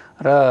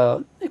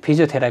र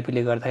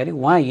फिजियोथेरापीले गर्दाखेरि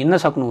उहाँ हिँड्न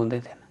सक्नु हुँदै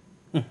थिएन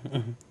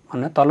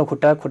होइन। तल्लो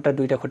खुट्टा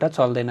दुईवटा खुट्टा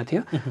चल्दैन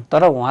थियो।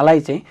 तर उहाँलाई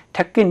चाहिँ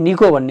ठ्याक्कै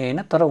निको भन्ने होइन,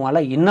 तर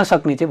उहाँलाई हिँड्न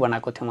सक्ने चाहिँ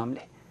बनाएको थियौँ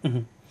हामीले।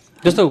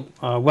 जस्तो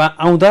उहाँ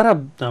आउँदा र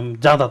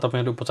जाँदा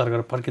तपाईँहरूले उपचार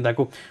गरेर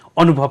फर्किँदाको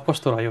अनुभव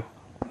कस्तो रह्यो?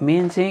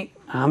 मेन चाहिँ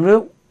हाम्रो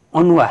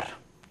अनुहार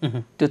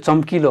त्यो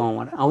चम्किलो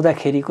अनुहार,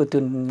 आउँदाखेरिको त्यो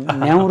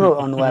न्याउरो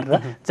अनुहार र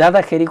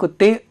जाँदाखेरिको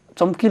त्यही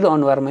चम्किलो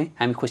अनुहारमै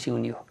हामी खुसी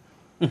हुने हो।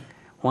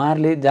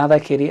 उहाँहरूले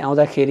जाँदाखेरि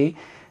आउँदाखेरि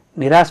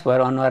निराश भएर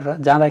अनुहार र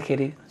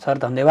जाँदाखेरि सर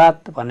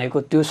धन्यवाद भनेको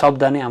त्यो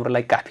शब्द नै हाम्रो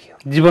लागि काफी हो।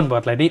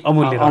 जीवनभरलाई नै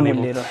अमूल्य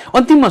रहने।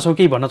 अन्तिममा छौँ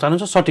केही भन्न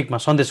चाहनुहुन्छ सटिकमा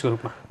सन्देशको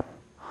रूपमा?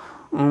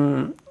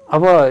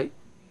 अब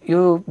यो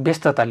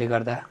व्यस्तताले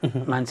गर्दा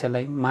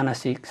मान्छेलाई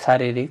मानसिक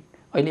शारीरिक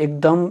अहिले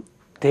एकदम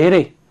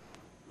धेरै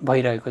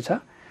भइरहेको छ।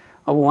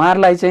 अब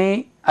उहाँहरूलाई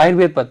चाहिँ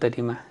आयुर्वेद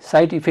पद्धतिमा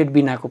साइड इफेक्ट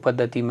बिनाको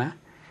पद्धतिमा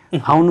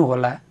आउनु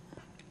होला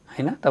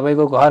होइन।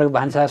 तपाईँको घर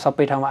भान्सा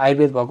सबै ठाउँमा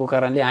आयुर्वेद भएको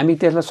कारणले हामी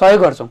त्यसलाई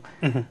सहयोग गर्छौँ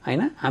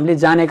होइन। हामीले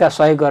जानेका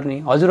सहयोग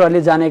गर्ने,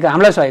 हजुरहरूले जानेका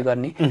हामीलाई सहयोग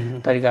गर्ने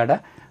तरिकाबाट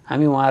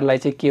हामी उहाँहरूलाई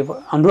चाहिँ के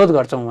अनुरोध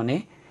गर्छौँ भने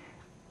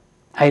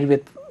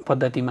आयुर्वेद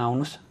पद्धतिमा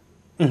आउनुहोस्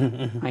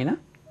होइन।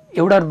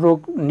 एउटा रोग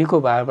निको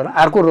भएर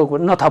अर्को रोग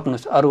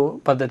नथप्नुहोस्, अरू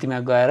पद्धतिमा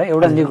गएर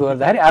एउटा निको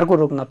गर्दाखेरि अर्को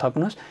रोग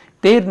नथप्नुहोस्,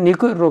 त्यही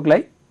निको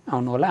रोगलाई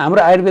आउनु होला।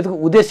 हाम्रो आयुर्वेदको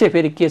उद्देश्य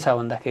फेरि के छ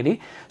भन्दाखेरि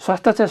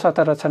स्वास्थ्य चाहिँ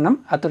सतरक्षणम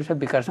आतुर्ष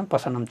विकासम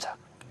पसनम छ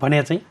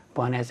भने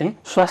चाहिँ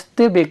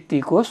स्वास्थ्य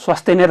व्यक्तिको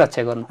स्वास्थ्य नै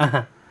रक्षा गर्नु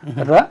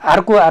र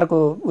अर्को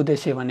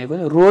उद्देश्य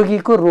भनेको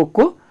रोगीको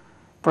रोगको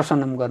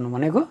प्रशमन गर्नु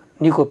भनेको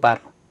निको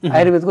पार्नु।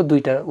 आयुर्वेदको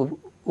दुईटा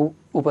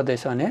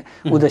उपदेश भने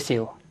उद्देश्य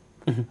हो।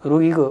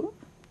 रोगीको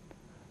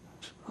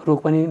रोग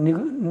पनि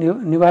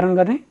निवारण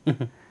गर्ने,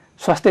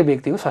 स्वास्थ्य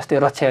व्यक्तिको स्वास्थ्य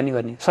रक्षा पनि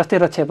गर्ने। स्वास्थ्य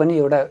रक्षा पनि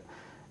एउटा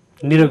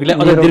निरोगीलाई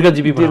अझ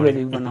दीर्घजीवी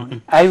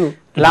बनाउने, आयु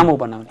लामो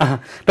बनाउने।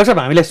 डाक्टर साहब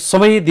हामीलाई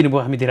समय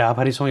दिनुभयो, हामी धेरै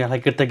आभारी छौँ। यहाँलाई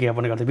कृतज्ञ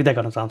ज्ञापन गर्दै बिदा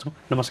गर्न चाहन्छौँ।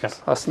 नमस्कार।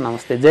 हस्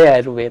नमस्ते, जय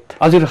आयुर्वेद।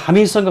 हजुर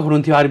हामीसँग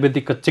हुनुहुन्थ्यो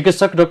आयुर्वेदिक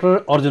चिकित्सक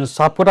डाक्टर अर्जुन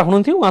सापकोटा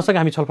हुनुहुन्थ्यो। उहाँसँग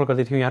हामी छलफल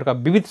गर्दै थियौँ यहाँका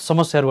विविध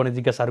समस्याहरू अनि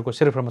जिज्ञासाहरूको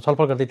सेरोफेरोमा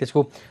छलफल गर्दै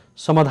त्यसको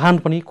समाधान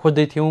पनि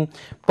खोज्दै थियौँ।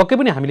 पक्कै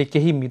पनि हामीले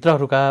केही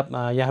मित्रहरूका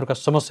यहाँहरूका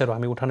समस्याहरू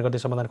हामी उठान गर्दै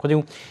समाधान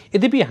खोज्यौँ।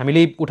 यद्यपि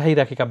हामीले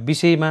उठाइराखेका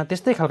विषयमा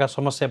त्यस्तै खालका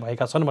समस्या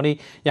भएका छन् भने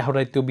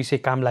यहाँहरूलाई त्यो विषय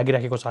काम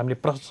लागिराखेको छ,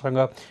 हामीले प्रश्नसँग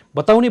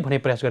बताउने भन्ने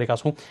प्रयास गरेका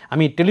छौँ।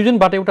 हामी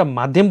टेलिभिजनबाट एउटा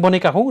माध्यम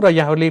बनेका हौँ र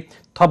यहाँहरूले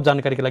थप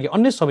जानकारीका लागि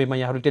अन्य समयमा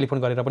यहाँहरूले टेलिफोन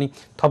गरेर पनि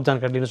थप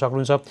जानकारी लिन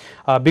सक्नुहुन्छ।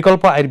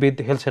 विकल्प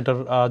आयुर्वेद हेल्थ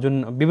सेन्टर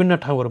जुन विभिन्न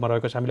ठाउँहरूमा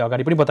रहेको छ हामीले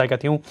अगाडि पनि बताएका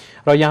थियौँ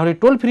र यहाँहरूले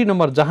टोल फ्री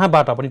नम्बर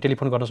जहाँबाट पनि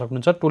टेलिफोन गर्न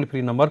सक्नुहुन्छ। टोल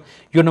फ्री नम्बर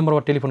यो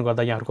नम्बरमा टेलिफोन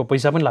गर्दा यहाँहरूको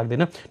पैसा पनि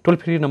लाग्दैन। टोल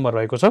फ्री नम्बर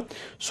रहेको छ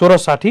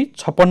 1660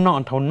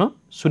 5658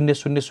 000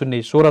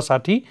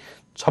 1660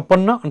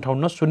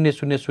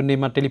 5658 000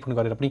 मा टेलिफोन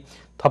गरेर पनि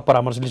थप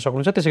परामर्श लिन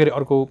सक्नुहुन्छ। त्यसै गरी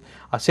अर्को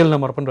सेल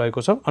नम्बर पनि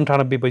रहेको छ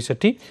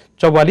 9862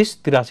 44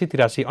 83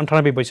 83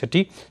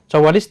 9862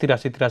 44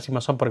 83 83 मा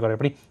सम्पर्क गरेर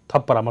पनि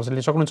थप परामर्श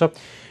लिन सक्नुहुन्छ।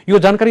 यो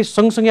जानकारी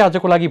सँगसँगै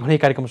आजको लागि भने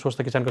कार्यक्रम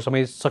स्वस्थ किसानको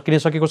समय सकिन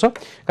सकेको छ।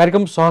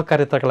 कार्यक्रम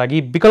सहकार्यताका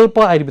लागि विकल्प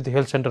आयुर्वेद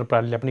हेल्थ सेन्टर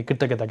प्रणालीलाई पनि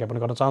कृतज्ञता ज्ञापन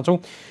गर्न चाहन्छौँ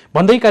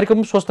भन्दै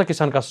कार्यक्रम स्वस्थ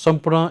किसानका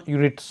सम्पूर्ण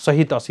युनिट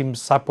सहित असीम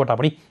सापकोटा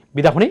पनि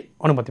बिदा हुने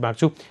अनुमति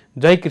माग्छु।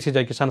 जय कृषि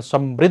जय किसान,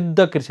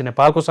 समृद्ध कृषि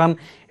नेपालको सान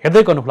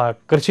हेर्दै गर्नुहोला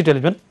कृषि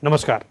टेलिभिजन।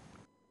 नमस्कार।